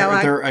Mhm. at, Yeah, at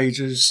like- their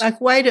ages. Like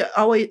Wade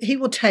he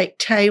will take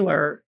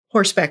Taylor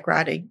horseback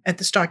riding at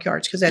the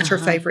stockyards, because that's her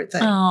Uh-huh. favorite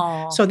thing.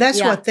 Oh. So that's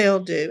yeah. what they'll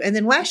do. And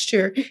then last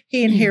year,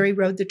 he and Harry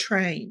rode the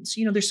trains.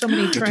 There's so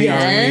many The trains.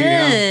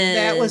 TRE,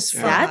 That was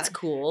Yeah. fun. That's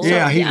cool.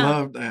 Yeah, he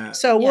loved that.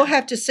 So Yeah. we'll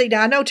have to see.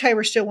 Now, I know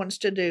Taylor still wants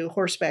to do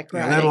horseback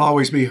Yeah, riding. that'll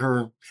always be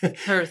her.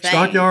 her thing.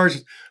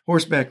 Stockyards,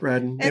 horseback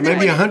riding. There And may then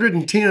be we-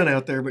 110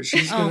 out there, but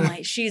she's Oh gonna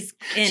my, she's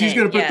in she's it,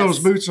 gonna put yes. those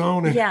boots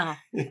on. And, Yeah.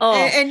 Oh,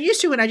 And used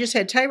to, when I just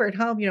had Taylor at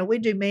home,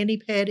 we'd do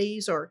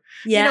mani-pedis, or,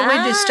 yeah.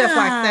 we'd do stuff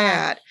like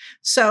that.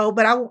 So,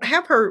 but I won't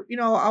have her,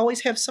 I'll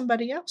always have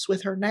somebody else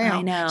with her now.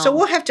 I know. So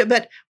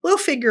we'll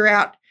figure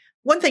out.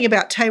 One thing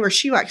about Taylor,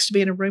 she likes to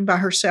be in a room by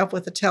herself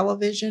with a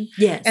television.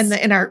 Yes. And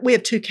we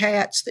have 2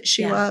 cats that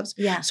she Yeah. loves.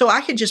 Yeah. So I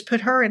can just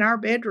put her in our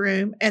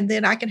bedroom, and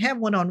then I can have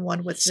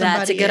one-on-one with somebody.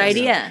 That's a good else.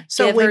 idea.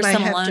 So Give we her may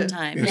some have alone to-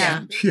 time.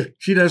 Yeah, Yeah.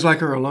 she does like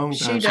her alone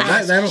She time. So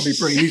does. that'll be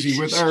pretty easy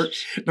with her.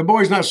 The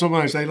boys not so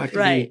much. They like to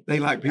Right. they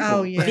like people.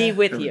 Oh, yeah. Be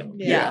with you.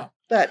 Yeah. Yeah.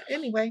 But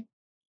anyway,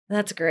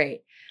 That's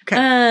great.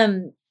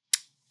 Okay.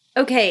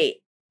 Okay.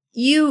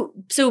 You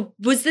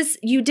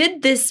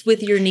did this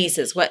with your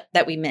nieces,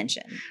 that we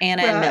mentioned,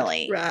 Anna and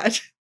Millie.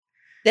 Right.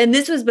 And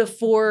this was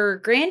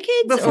before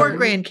grandkids? Before or-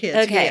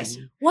 grandkids. Okay. Yes.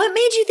 What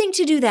made you think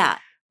to do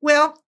that?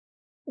 Well,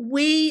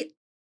 we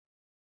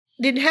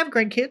didn't have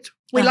grandkids.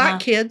 We Uh-huh. like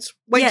kids.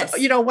 Wade's,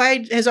 Yes.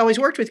 Wade has always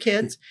worked with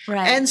kids.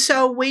 Right. And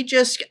so we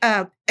just,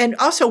 and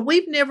also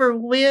we've never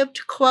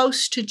lived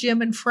close to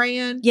Jim and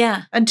Fran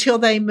yeah. until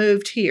they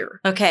moved here.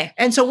 Okay.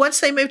 And so once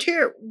they moved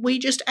here, we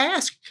just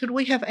asked, could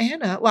we have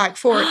Anna?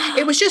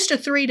 It was just a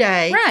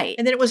 3-day. Right.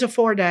 And then it was a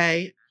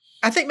 4-day.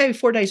 I think maybe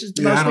 4 days is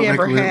the Yeah, I most don't we think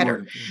ever we had more her.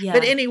 than- Yeah.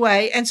 But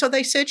anyway, and so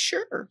they said,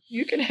 sure,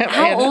 you can have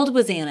How Anna. old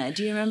was Anna?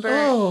 Do you remember?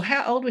 Oh,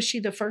 how old was she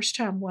the first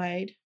time,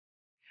 Wade?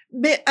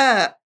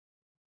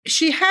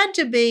 She had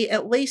to be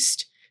at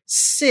least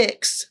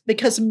 6,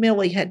 because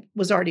Millie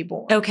was already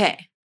born.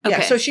 Okay. Okay.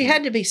 Yeah, so she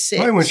had to be 6.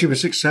 Probably when she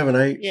was 6, 7,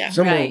 8. Yeah.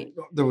 Somewhere Right.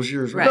 those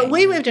years. Right. But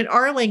we lived in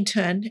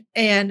Arlington,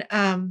 and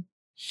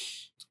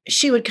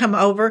she would come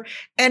over,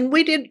 and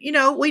we did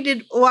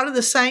a lot of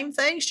the same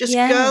things. Just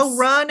Yes. go,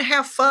 run,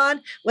 have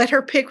fun, let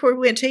her pick where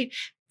we went to eat.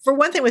 For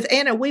one thing, with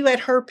Anna, we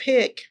let her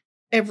pick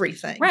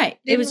everything. Right.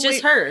 It was Didn't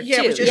just we? her, Yeah,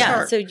 too. it was just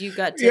her. So you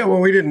got to. Yeah, well,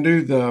 we didn't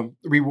do the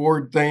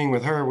reward thing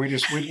with her. When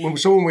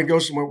we'd go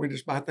somewhere, we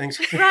just buy things.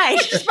 Right.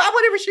 Just buy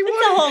whatever she It's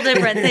wanted. a whole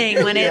different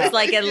thing when Yeah. it's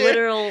like a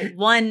literal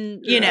one,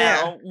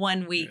 Yeah.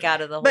 1 week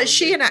out of the whole. But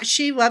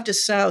she loved to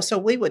sew, so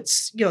we would,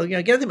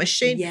 get her the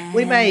machine. Yes.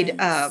 We made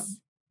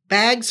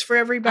bags for I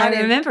everybody.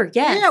 remember,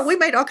 yes. Yeah, we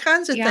made all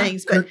kinds of Yeah.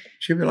 things. But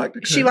She would like to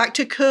cook. she liked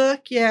to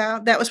cook. Yeah,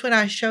 that was when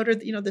I showed her,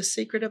 the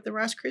secret of the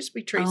Rice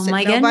Krispie treats Oh that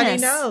my nobody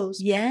goodness.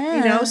 knows.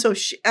 Yeah. So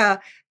she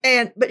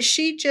but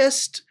she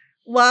just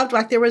loved,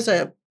 like, there was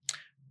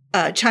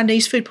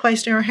Chinese food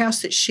place near our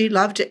house that she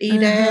loved to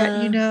eat at,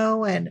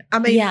 and I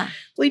mean,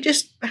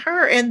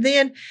 her. And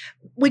then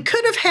we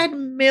could have had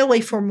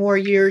Millie for more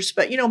years,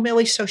 but,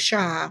 Millie's so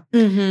shy.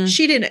 Mm-hmm.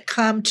 She didn't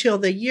come till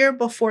the year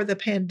before the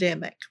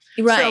pandemic.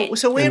 Right.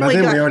 So we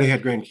already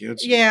had grandkids.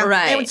 Yeah.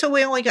 Right. And so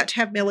we only got to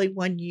have Millie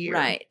 1 year.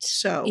 Right.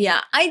 So.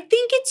 Yeah. I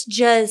think it's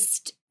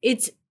just,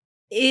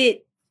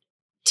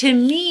 to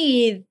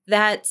me,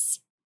 that's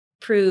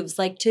proves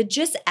like to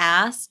just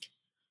ask,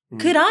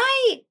 could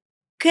I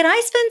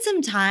spend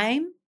some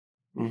time?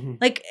 Mm-hmm.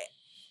 Like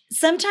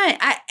sometime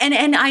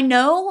and I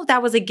know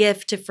that was a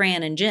gift to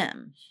Fran and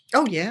Jim.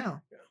 Oh yeah.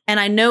 And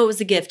I know it was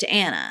a gift to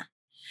Anna.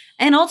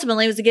 And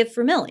ultimately it was a gift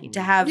for Millie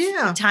to have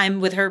time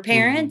with her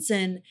parents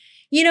and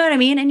you know what I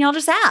mean? And y'all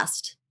just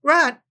asked.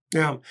 Right.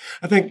 Yeah.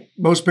 I think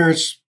most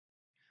parents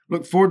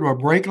look forward to a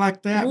break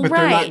like that, but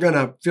they're not going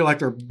to feel like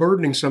they're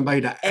burdening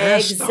somebody to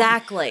ask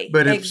Exactly.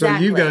 them. But so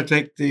you've got to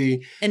take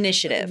the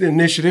initiative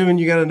and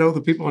you got to know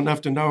the people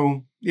enough to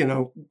know,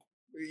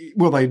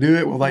 will they do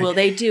it? Will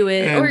they do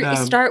it? And, or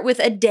start with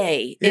a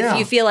day. If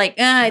you feel like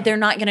they're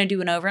not going to do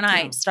an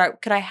overnight,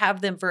 could I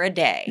have them for a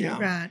day? Yeah.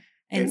 Right.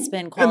 And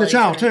spend quality and the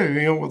child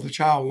too. Will the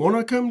child want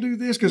to come do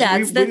this? Because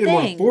we didn't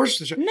want to force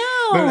the child.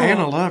 No, but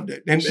Anna loved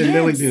it, and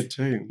Millie did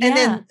too. And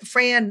then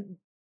Fran,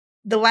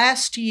 the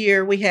last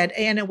year we had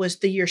Anna was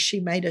the year she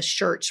made us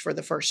shirts for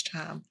the first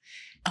time.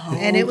 Oh,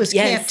 and it was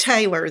Camp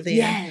Taylor then.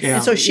 Yes.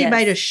 And so she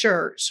made us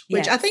shirts,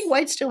 which I think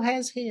Wade still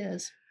has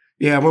his.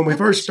 Yeah, when we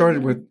first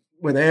started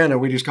with Anna,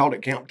 we just called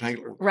it Camp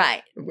Taylor.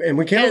 Right. And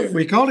we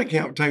called it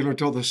Camp Taylor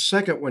until the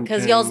second one came.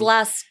 Because y'all's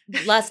last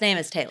name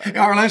is Taylor.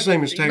 Our last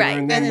name is Taylor, right.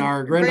 and then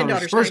our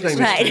granddaughter's first name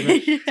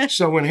is Taylor.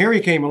 So when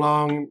Harry came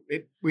along,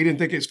 we didn't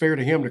think it's fair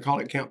to him to call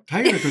it Camp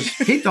Taylor because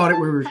he thought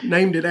we were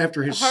named it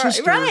after his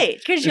sister. Right,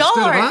 because y'all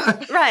are.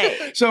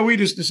 Right. So we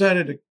just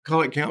decided to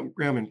call it Camp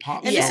Graham and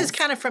Pop. And this is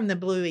kind of from the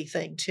Bluey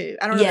thing, too.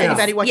 I don't know if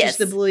anybody watches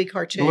the Bluey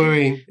cartoon.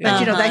 Bluey.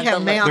 But, they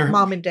have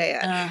mom and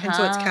dad. And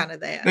so it's kind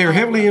of that. They are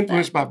heavily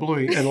influenced by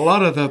Bluey. And a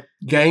lot of the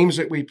games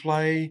that we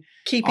play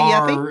Keepy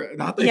Uppy.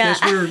 I think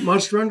that's where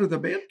Monster Under the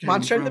Bed came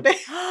Monster from. Under the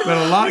Bed. But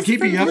a lot of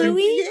Keepy Uppy.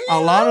 Yeah. A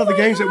lot of the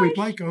games that we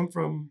play come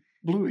from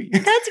Bluey.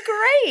 That's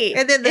great.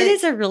 And then it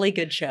is a really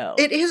good show.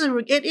 It is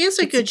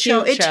a good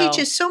show. It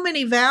teaches so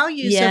many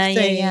values of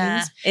things.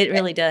 Yeah. It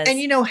really does.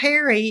 And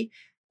Harry,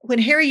 when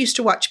Harry used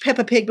to watch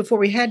Peppa Pig before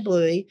we had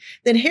Bluey,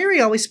 then Harry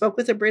always spoke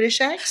with a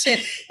British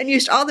accent and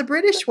used all the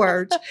British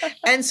words.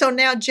 And so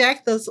now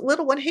Jack, the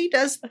little one, he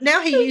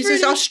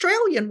uses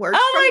Australian words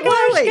from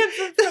Bluey.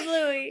 From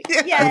Bluey.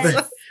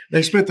 Yes.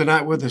 They spent the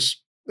night with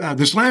us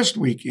this last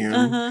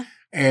weekend,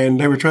 and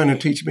they were trying to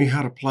teach me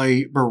how to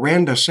play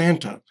Veranda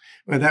Santa.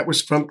 Well, that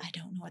was from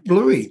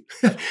Bluey.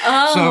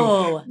 Oh.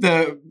 So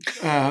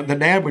the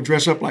dad would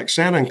dress up like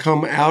Santa and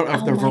come out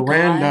of the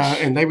veranda,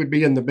 and they would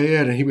be in the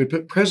bed, and he would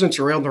put presents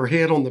around their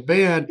head on the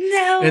bed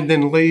and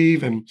then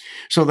leave. And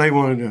so they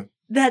wanted to.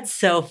 That's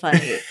so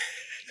funny.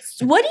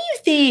 What do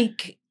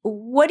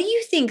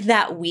you think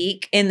that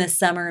week in the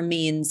summer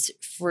means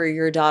for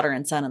your daughter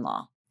and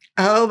son-in-law?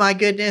 Oh my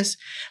goodness!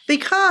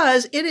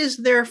 Because it is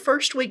their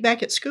first week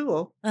back at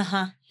school.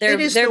 They're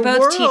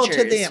both teachers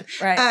to them.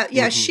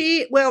 Right.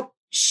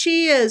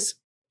 She is.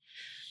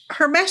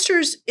 Her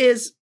master's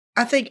is,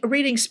 I think, a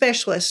reading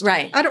specialist.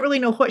 Right. I don't really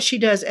know what she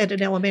does at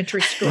an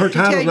elementary school. Her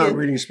title's not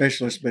reading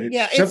specialist, but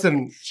it's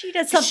something. She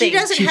does something. She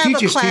doesn't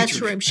have a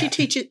classroom. Teachers. She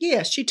teaches.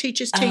 Yes, she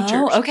teaches teachers.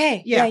 Oh,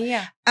 okay.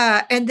 Yeah.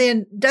 And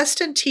then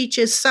Dustin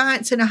teaches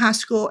science in a high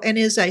school and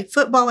is a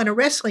football and a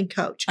wrestling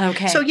coach.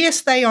 Okay. So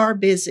yes, they are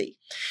busy.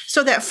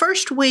 So that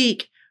first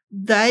week,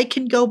 they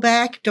can go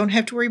back. Don't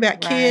have to worry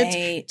about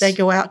kids. They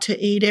go out to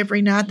eat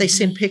every night. They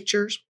send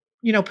pictures.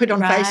 Put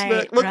on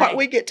Facebook. Look what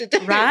we get to do.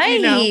 Right.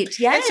 Yes.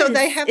 And so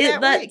they have that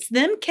It lets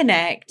them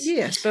connect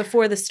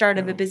before the start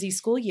of a busy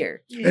school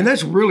year. Yeah. And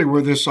that's really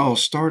where this all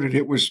started.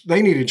 It was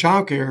they needed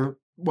childcare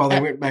while they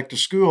went back to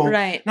school.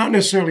 Right. Not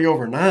necessarily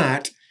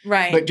overnight.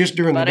 Right. But just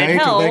during the day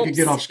until they could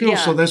get off school.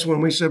 So that's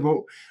when we said,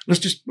 well,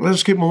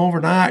 let's keep them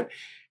overnight.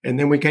 And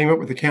then we came up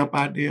with the camp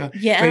idea.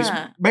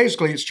 Yeah.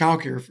 Basically, it's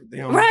childcare for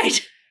them. Right.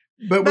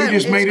 But we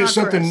just made it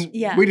something.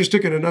 We just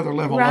took it another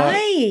level up.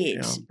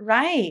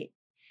 Right.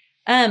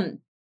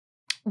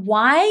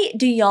 Why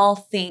do y'all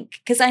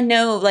think, because I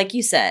know, like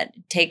you said,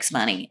 it takes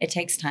money, it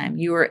takes time.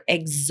 You were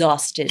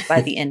exhausted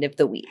by the end of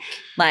the week.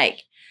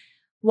 Like,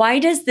 why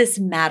does this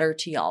matter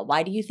to y'all?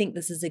 Why do you think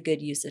this is a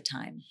good use of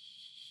time?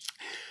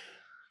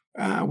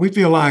 We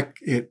feel like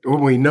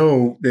we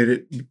know that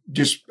it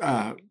just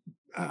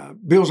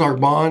builds our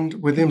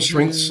bond with them,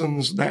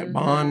 strengthens that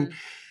bond.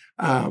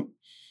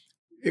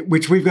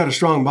 Which we've got a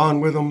strong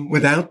bond with them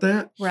without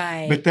that.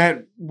 Right. But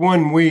that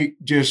 1 week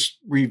just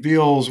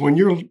reveals when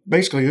you're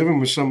basically living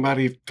with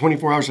somebody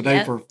 24 hours a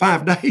day for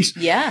 5 days.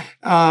 Yeah.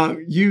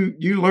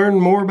 You learn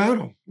more about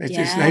them. It's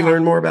just, they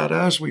learn more about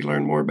us. We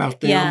learn more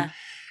about them. Yeah.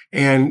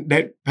 And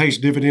that pays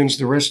dividends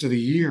the rest of the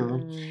year.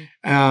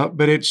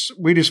 But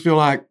we just feel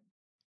like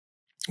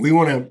we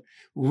want to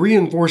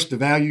reinforce the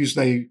values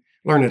they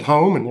learn at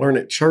home and learn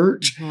at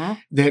church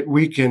that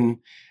we can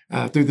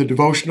through the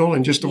devotional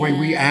and just the way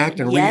we act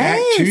and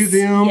react to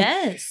them,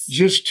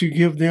 just to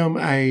give them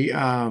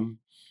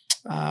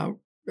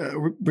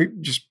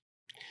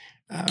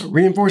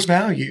reinforce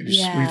values.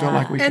 We feel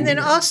like we can. And then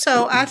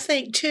also, I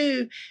think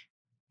too,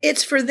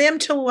 it's for them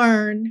to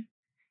learn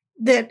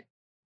that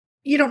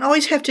you don't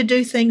always have to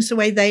do things the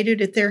way they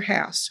did at their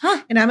house.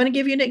 And I'm going to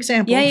give you an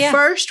example.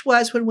 First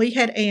was when we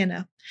had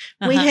Anna.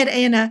 We had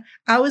Anna.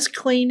 I was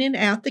cleaning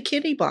out the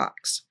kitty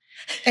box.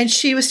 And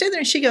she was sitting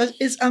there and she goes,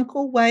 "Is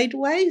Uncle Wade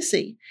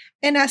lazy?"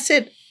 And I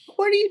said,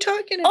 "What are you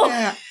talking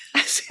about?"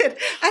 I said,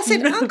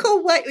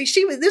 "Uncle Wade,"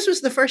 this was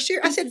the first year.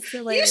 I said,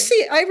 "You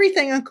see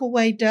everything Uncle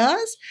Wade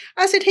does?"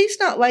 I said, "He's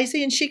not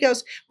lazy." And she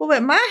goes, "Well,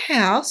 at my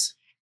house,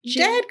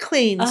 Dad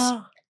cleans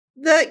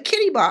the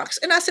kitty box."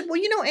 And I said, "Well,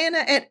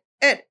 Anna,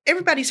 at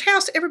everybody's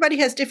house, everybody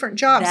has different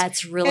jobs.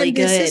 That's really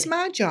good. This is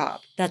my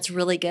job." That's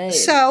really good.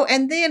 So,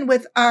 and then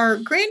with our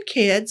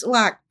grandkids,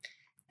 like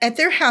at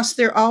their house,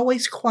 they're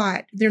always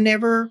quiet.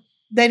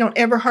 They don't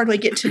ever hardly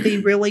get to be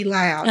really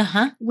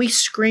loud. We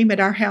scream at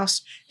our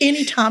house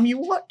anytime you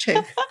want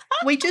to.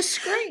 We just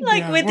scream.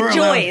 With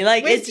joy.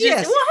 It's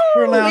just,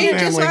 we're a loud we family.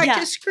 just like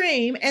to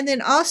scream. And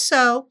then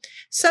also,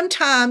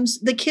 sometimes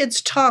the kids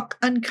talk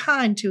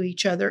unkind to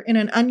each other in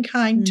an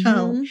unkind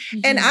tone.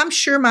 And I'm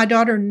sure my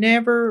daughter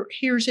never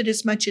hears it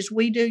as much as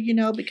we do,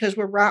 because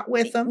we're right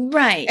with them.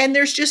 Right. And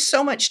there's just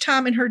so much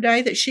time in her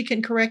day that she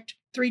can correct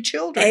 3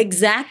 children.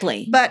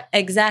 Exactly. But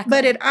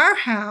at our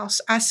house,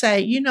 I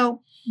say,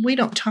 we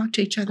don't talk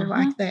to each other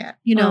like that.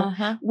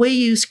 We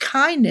use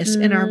kindness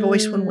in our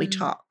voice when we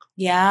talk.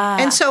 Yeah.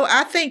 And so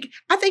I think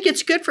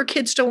it's good for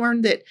kids to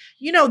learn that,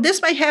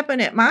 this may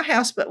happen at my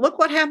house, but look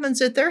what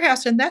happens at their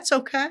house, and that's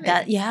okay.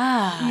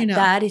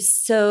 That is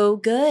so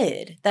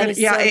good. That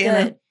is so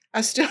good.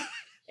 I still...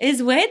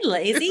 Is Wade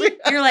lazy?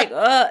 You're like,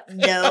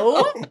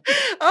 no.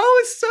 Oh,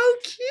 it's so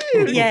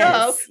cute. Yes.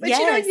 No. But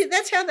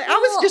that's how I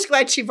was just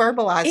glad she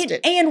verbalized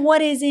it. And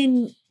what is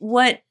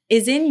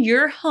in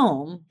your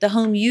home, the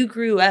home you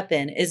grew up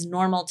in, is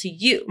normal to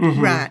you.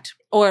 Right.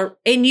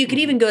 And you could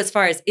even go as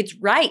far as it's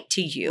right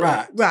to you.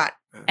 Right.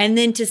 And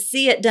then to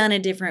see it done a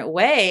different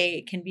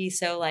way can be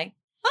so like,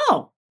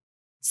 oh,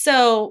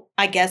 so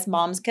I guess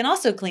moms can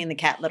also clean the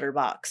cat litter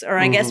box, or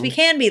I guess we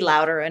can be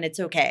louder and it's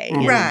okay.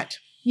 Right.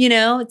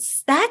 I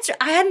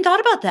hadn't thought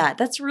about that.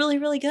 That's really,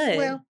 really good.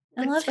 Well,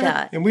 I love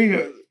that. And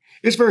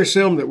it's very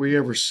seldom that we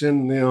ever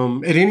send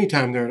them at any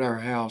time they're at our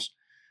house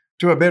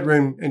to a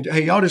bedroom and,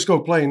 hey, y'all just go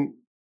play and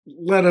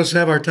let us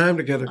have our time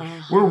together.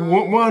 We're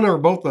one or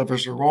both of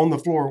us are on the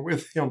floor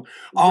with them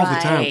all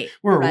the time.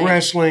 We're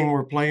wrestling.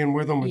 We're playing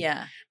with them with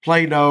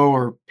Play-Doh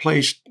or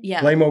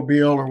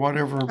Playmobil or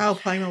whatever. Oh,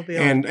 Playmobil.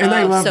 And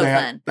they love so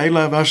that. Fun. They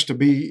love us to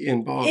be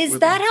involved. Is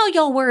that how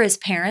y'all were as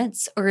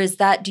parents? Or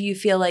do you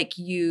feel like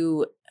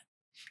you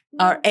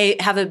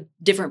have a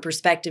different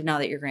perspective now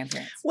that you're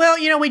grandparents? Well,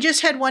 we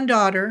just had one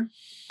daughter.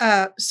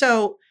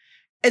 So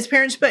as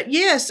parents, but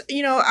yes,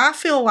 I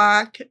feel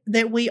like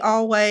that we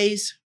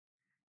always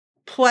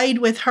played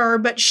with her,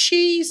 but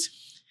she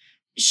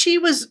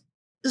was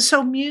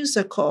so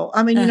musical.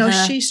 I mean,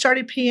 she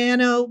started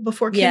piano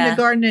before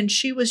kindergarten, and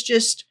she was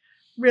just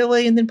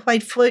really, and then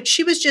played flute.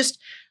 She was just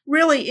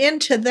really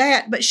into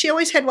that, but she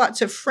always had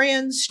lots of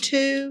friends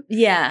too.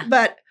 Yeah.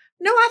 But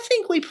no, I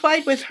think we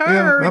played with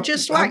her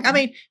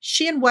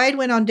she and Wade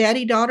went on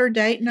daddy-daughter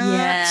date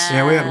nights.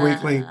 Yeah, we had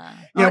weekly.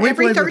 Yeah,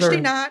 every Thursday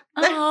night.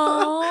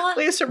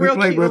 We had some real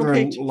cute little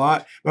pictures. A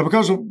lot. But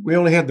because we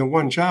only had the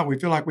one child, we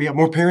feel like we have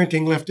more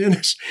parenting left in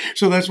us.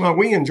 So that's why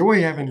we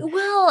enjoy having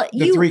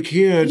the 3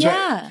 kids.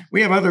 Yeah.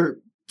 We have other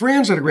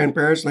friends that are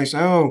grandparents, and they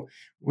say, "Oh,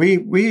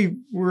 we've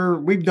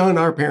done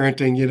our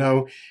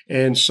parenting,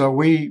 and so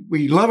we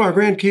love our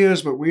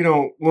grandkids, but we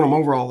don't want them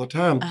over all the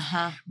time."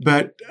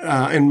 But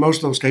in most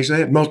of those cases, they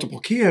had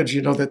multiple kids,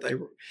 that they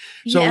were.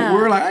 So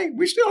we're like, hey,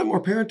 we still have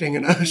more parenting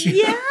in us.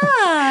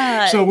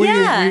 So we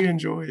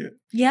enjoy it.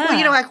 Yeah.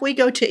 Well, like we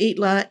go to eat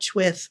lunch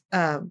with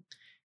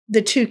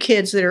the 2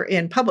 kids that are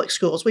in public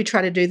schools. We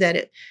try to do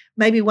that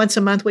maybe once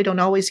a month. We don't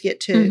always get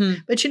to,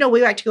 but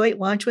we like to go eat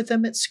lunch with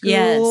them at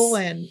school,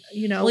 and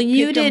Well,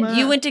 you did.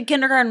 You went to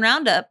kindergarten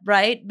roundup,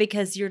 right?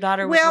 Because your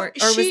daughter was.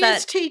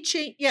 Was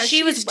teaching. Yeah,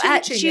 she was.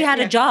 She had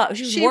a job.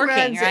 She was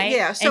working, right?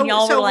 Yeah. So, and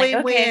y'all were like,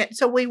 okay.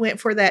 We went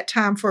for that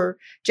time for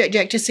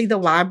Jack to see the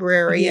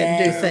library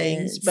and do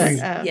things.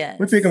 But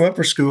we pick them up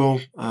for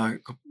school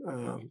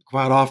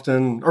quite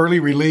often. Early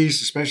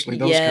release, especially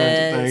those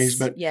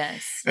kinds of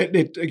things. But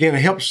it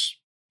helps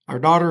our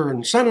daughter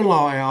and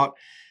son-in-law out.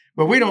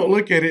 But we don't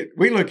look at it.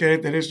 We look at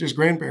it that it's just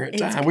grandparent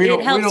time. We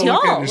don't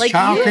look at it as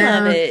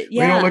childcare. We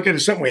don't look at it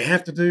as something we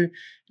have to do.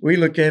 We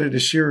look at it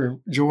as sheer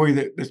joy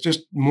that it's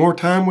just more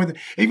time with it.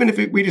 Even if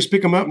we just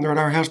pick them up and they're at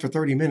our house for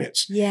 30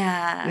 minutes.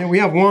 Yeah. We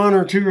have 1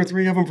 or 2 or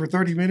 3 of them for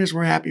 30 minutes.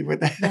 We're happy with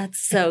that. That's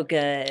so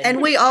good.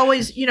 And we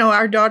always,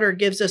 our daughter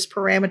gives us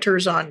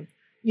parameters on,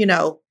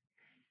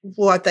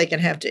 what they can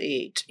have to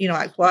eat.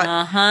 Like what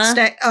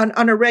snack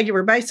on a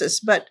regular basis.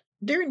 But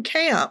during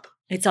camp,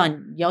 It's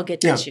on. Y'all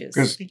get to Yeah, choose.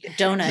 'cause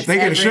Donuts. If they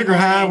get a every sugar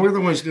high, morning. we're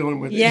the ones dealing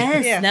with it.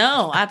 Yes. Yeah.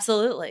 No,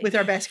 absolutely. with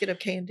our basket of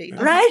candy.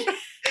 Right?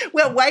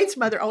 Well, Wade's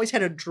mother always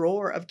had a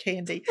drawer of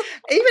candy.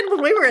 Even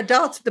when we were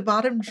adults, the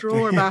bottom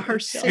drawer by her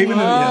sink. Even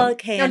though, yeah. Oh,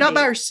 candy. No, not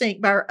by her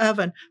sink, by her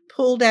oven,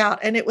 pulled out,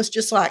 and it was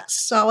just like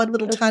solid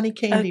little tiny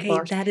candy Okay,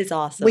 bars. that is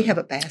awesome. We have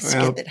a basket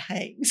Well- that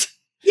hangs.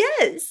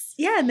 Yes.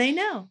 Yeah, and they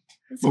know.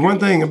 That's But one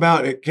great. thing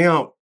about it,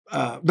 camp,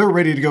 they're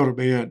ready to go to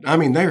bed. I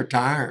mean, they're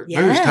tired.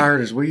 They're as Yeah.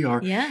 tired as we are.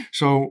 Yeah.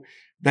 So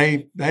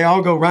they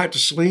all go right to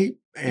sleep,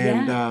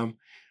 and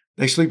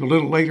they sleep a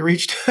little later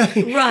each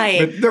day. Right.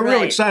 But they're real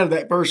right. excited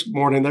that first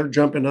morning. They're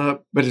jumping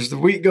up. But as the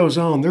week goes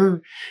on,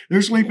 they're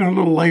sleeping a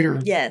little later.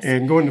 Yes.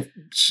 And going to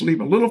sleep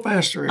a little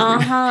faster. every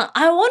day.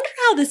 I wonder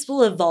how this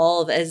will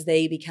evolve as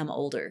they become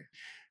older.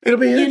 It'll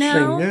be You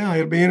interesting. know? Yeah,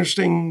 it'll be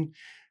interesting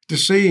to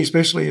see,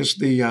 especially as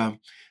the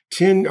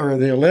 10 or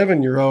the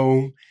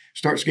 11-year-old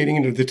starts getting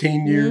into the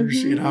teen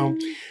years. You know,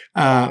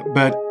 Mhm.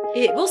 but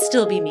It will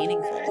still be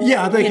meaningful.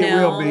 yeah, I think You it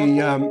will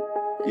know? be.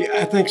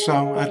 Yeah, I think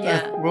so.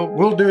 Yeah.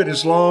 We'll do it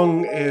as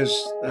long as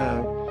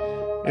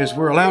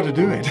we're allowed to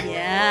do it.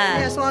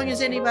 Yeah. As long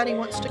as anybody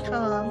wants to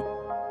come.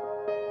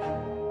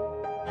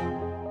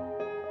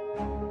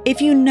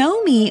 If you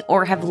know me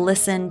or have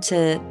listened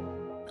to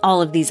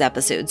all of these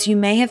episodes, you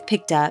may have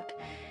picked up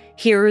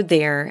here or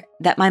there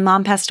that my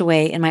mom passed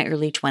away in my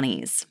early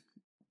 20s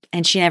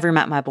and she never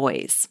met my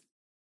boys.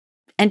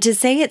 And to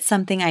say it's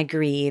something I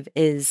grieve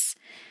is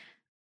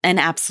an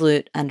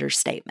absolute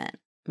understatement.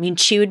 I mean,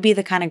 she would be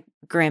the kind of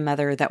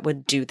grandmother that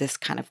would do this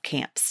kind of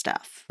camp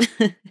stuff.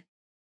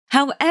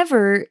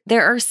 However,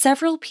 there are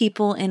several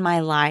people in my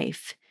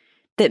life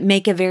that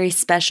make a very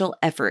special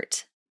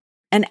effort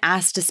and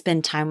ask to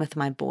spend time with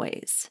my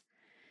boys.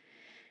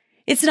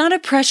 It's not a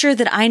pressure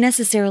that I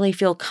necessarily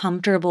feel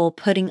comfortable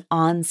putting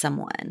on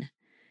someone.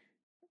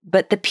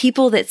 But the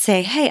people that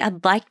say, hey,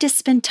 I'd like to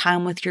spend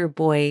time with your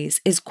boys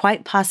is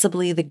quite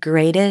possibly the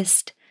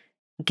greatest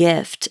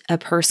gift a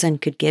person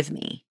could give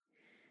me.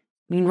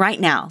 I mean, right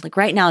now,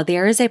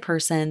 there is a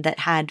person that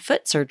had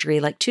foot surgery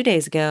like 2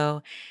 days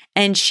ago,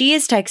 and she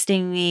is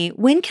texting me,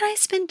 when can I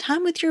spend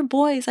time with your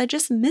boys? I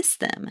just miss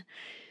them.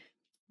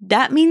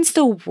 That means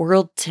the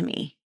world to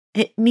me.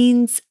 It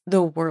means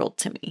the world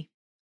to me.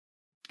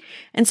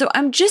 And so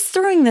I'm just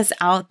throwing this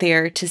out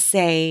there to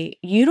say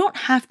you don't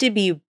have to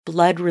be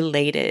blood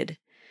related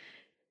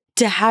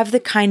to have the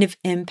kind of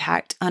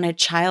impact on a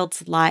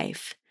child's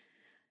life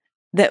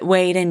that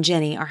Wade and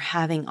Jenny are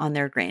having on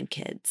their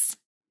grandkids.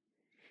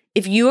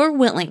 If you are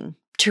willing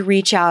to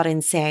reach out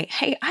and say,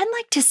 hey, I'd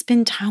like to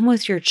spend time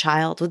with your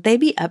child, would they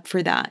be up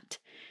for that?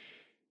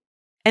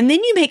 And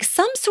then you make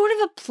some sort of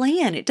a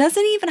plan. It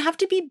doesn't even have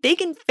to be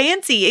big and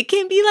fancy. It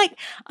can be like,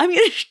 I'm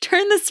going to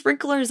turn the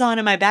sprinklers on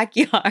in my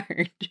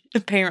backyard,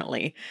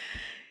 apparently.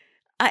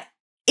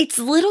 It's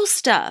little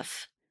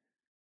stuff,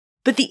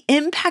 but the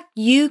impact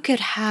you could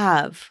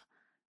have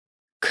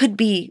could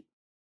be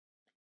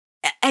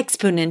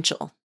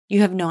exponential.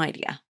 You have no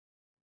idea.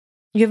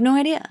 You have no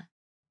idea.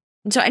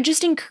 And so I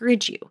just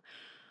encourage you.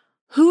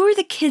 Who are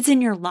the kids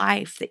in your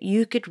life that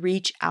you could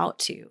reach out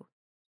to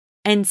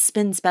and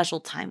spend special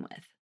time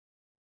with?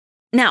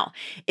 Now,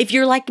 if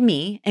you're like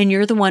me and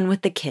you're the one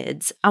with the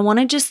kids, I want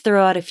to just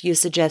throw out a few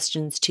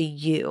suggestions to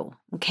you,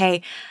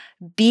 okay?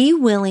 Be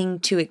willing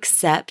to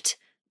accept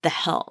the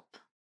help.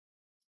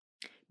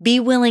 Be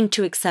willing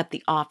to accept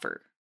the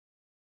offer.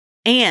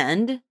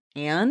 And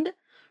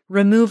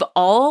remove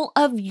all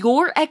of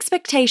your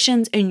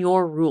expectations and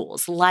your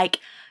rules. Like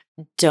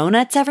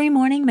donuts every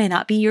morning may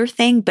not be your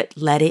thing, but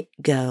let it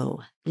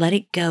go. Let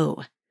it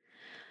go.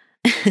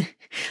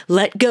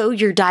 Let go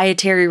your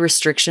dietary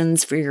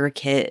restrictions for your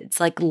kids.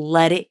 Like,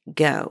 let it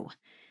go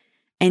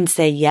and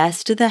say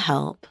yes to the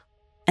help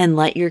and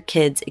let your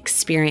kids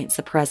experience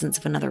the presence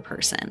of another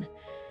person.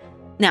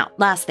 Now,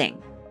 last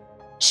thing,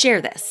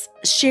 share this.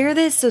 Share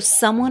this so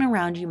someone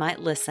around you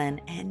might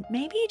listen and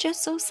maybe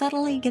just so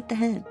subtly get the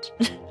hint.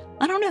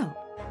 I don't know.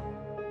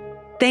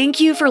 Thank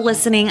you for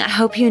listening. I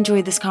hope you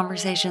enjoyed this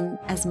conversation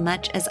as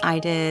much as I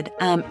did.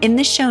 In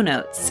the show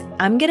notes,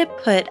 I'm going to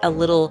put a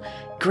little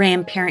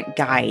grandparent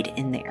guide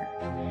in there.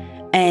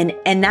 And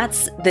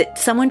that's that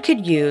someone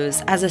could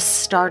use as a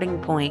starting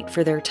point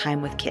for their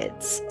time with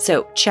kids.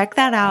 So check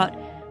that out.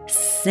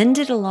 Send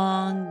it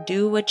along.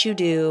 Do what you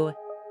do.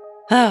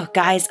 Oh,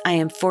 guys, I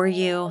am for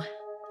you,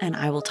 and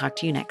I will talk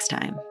to you next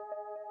time.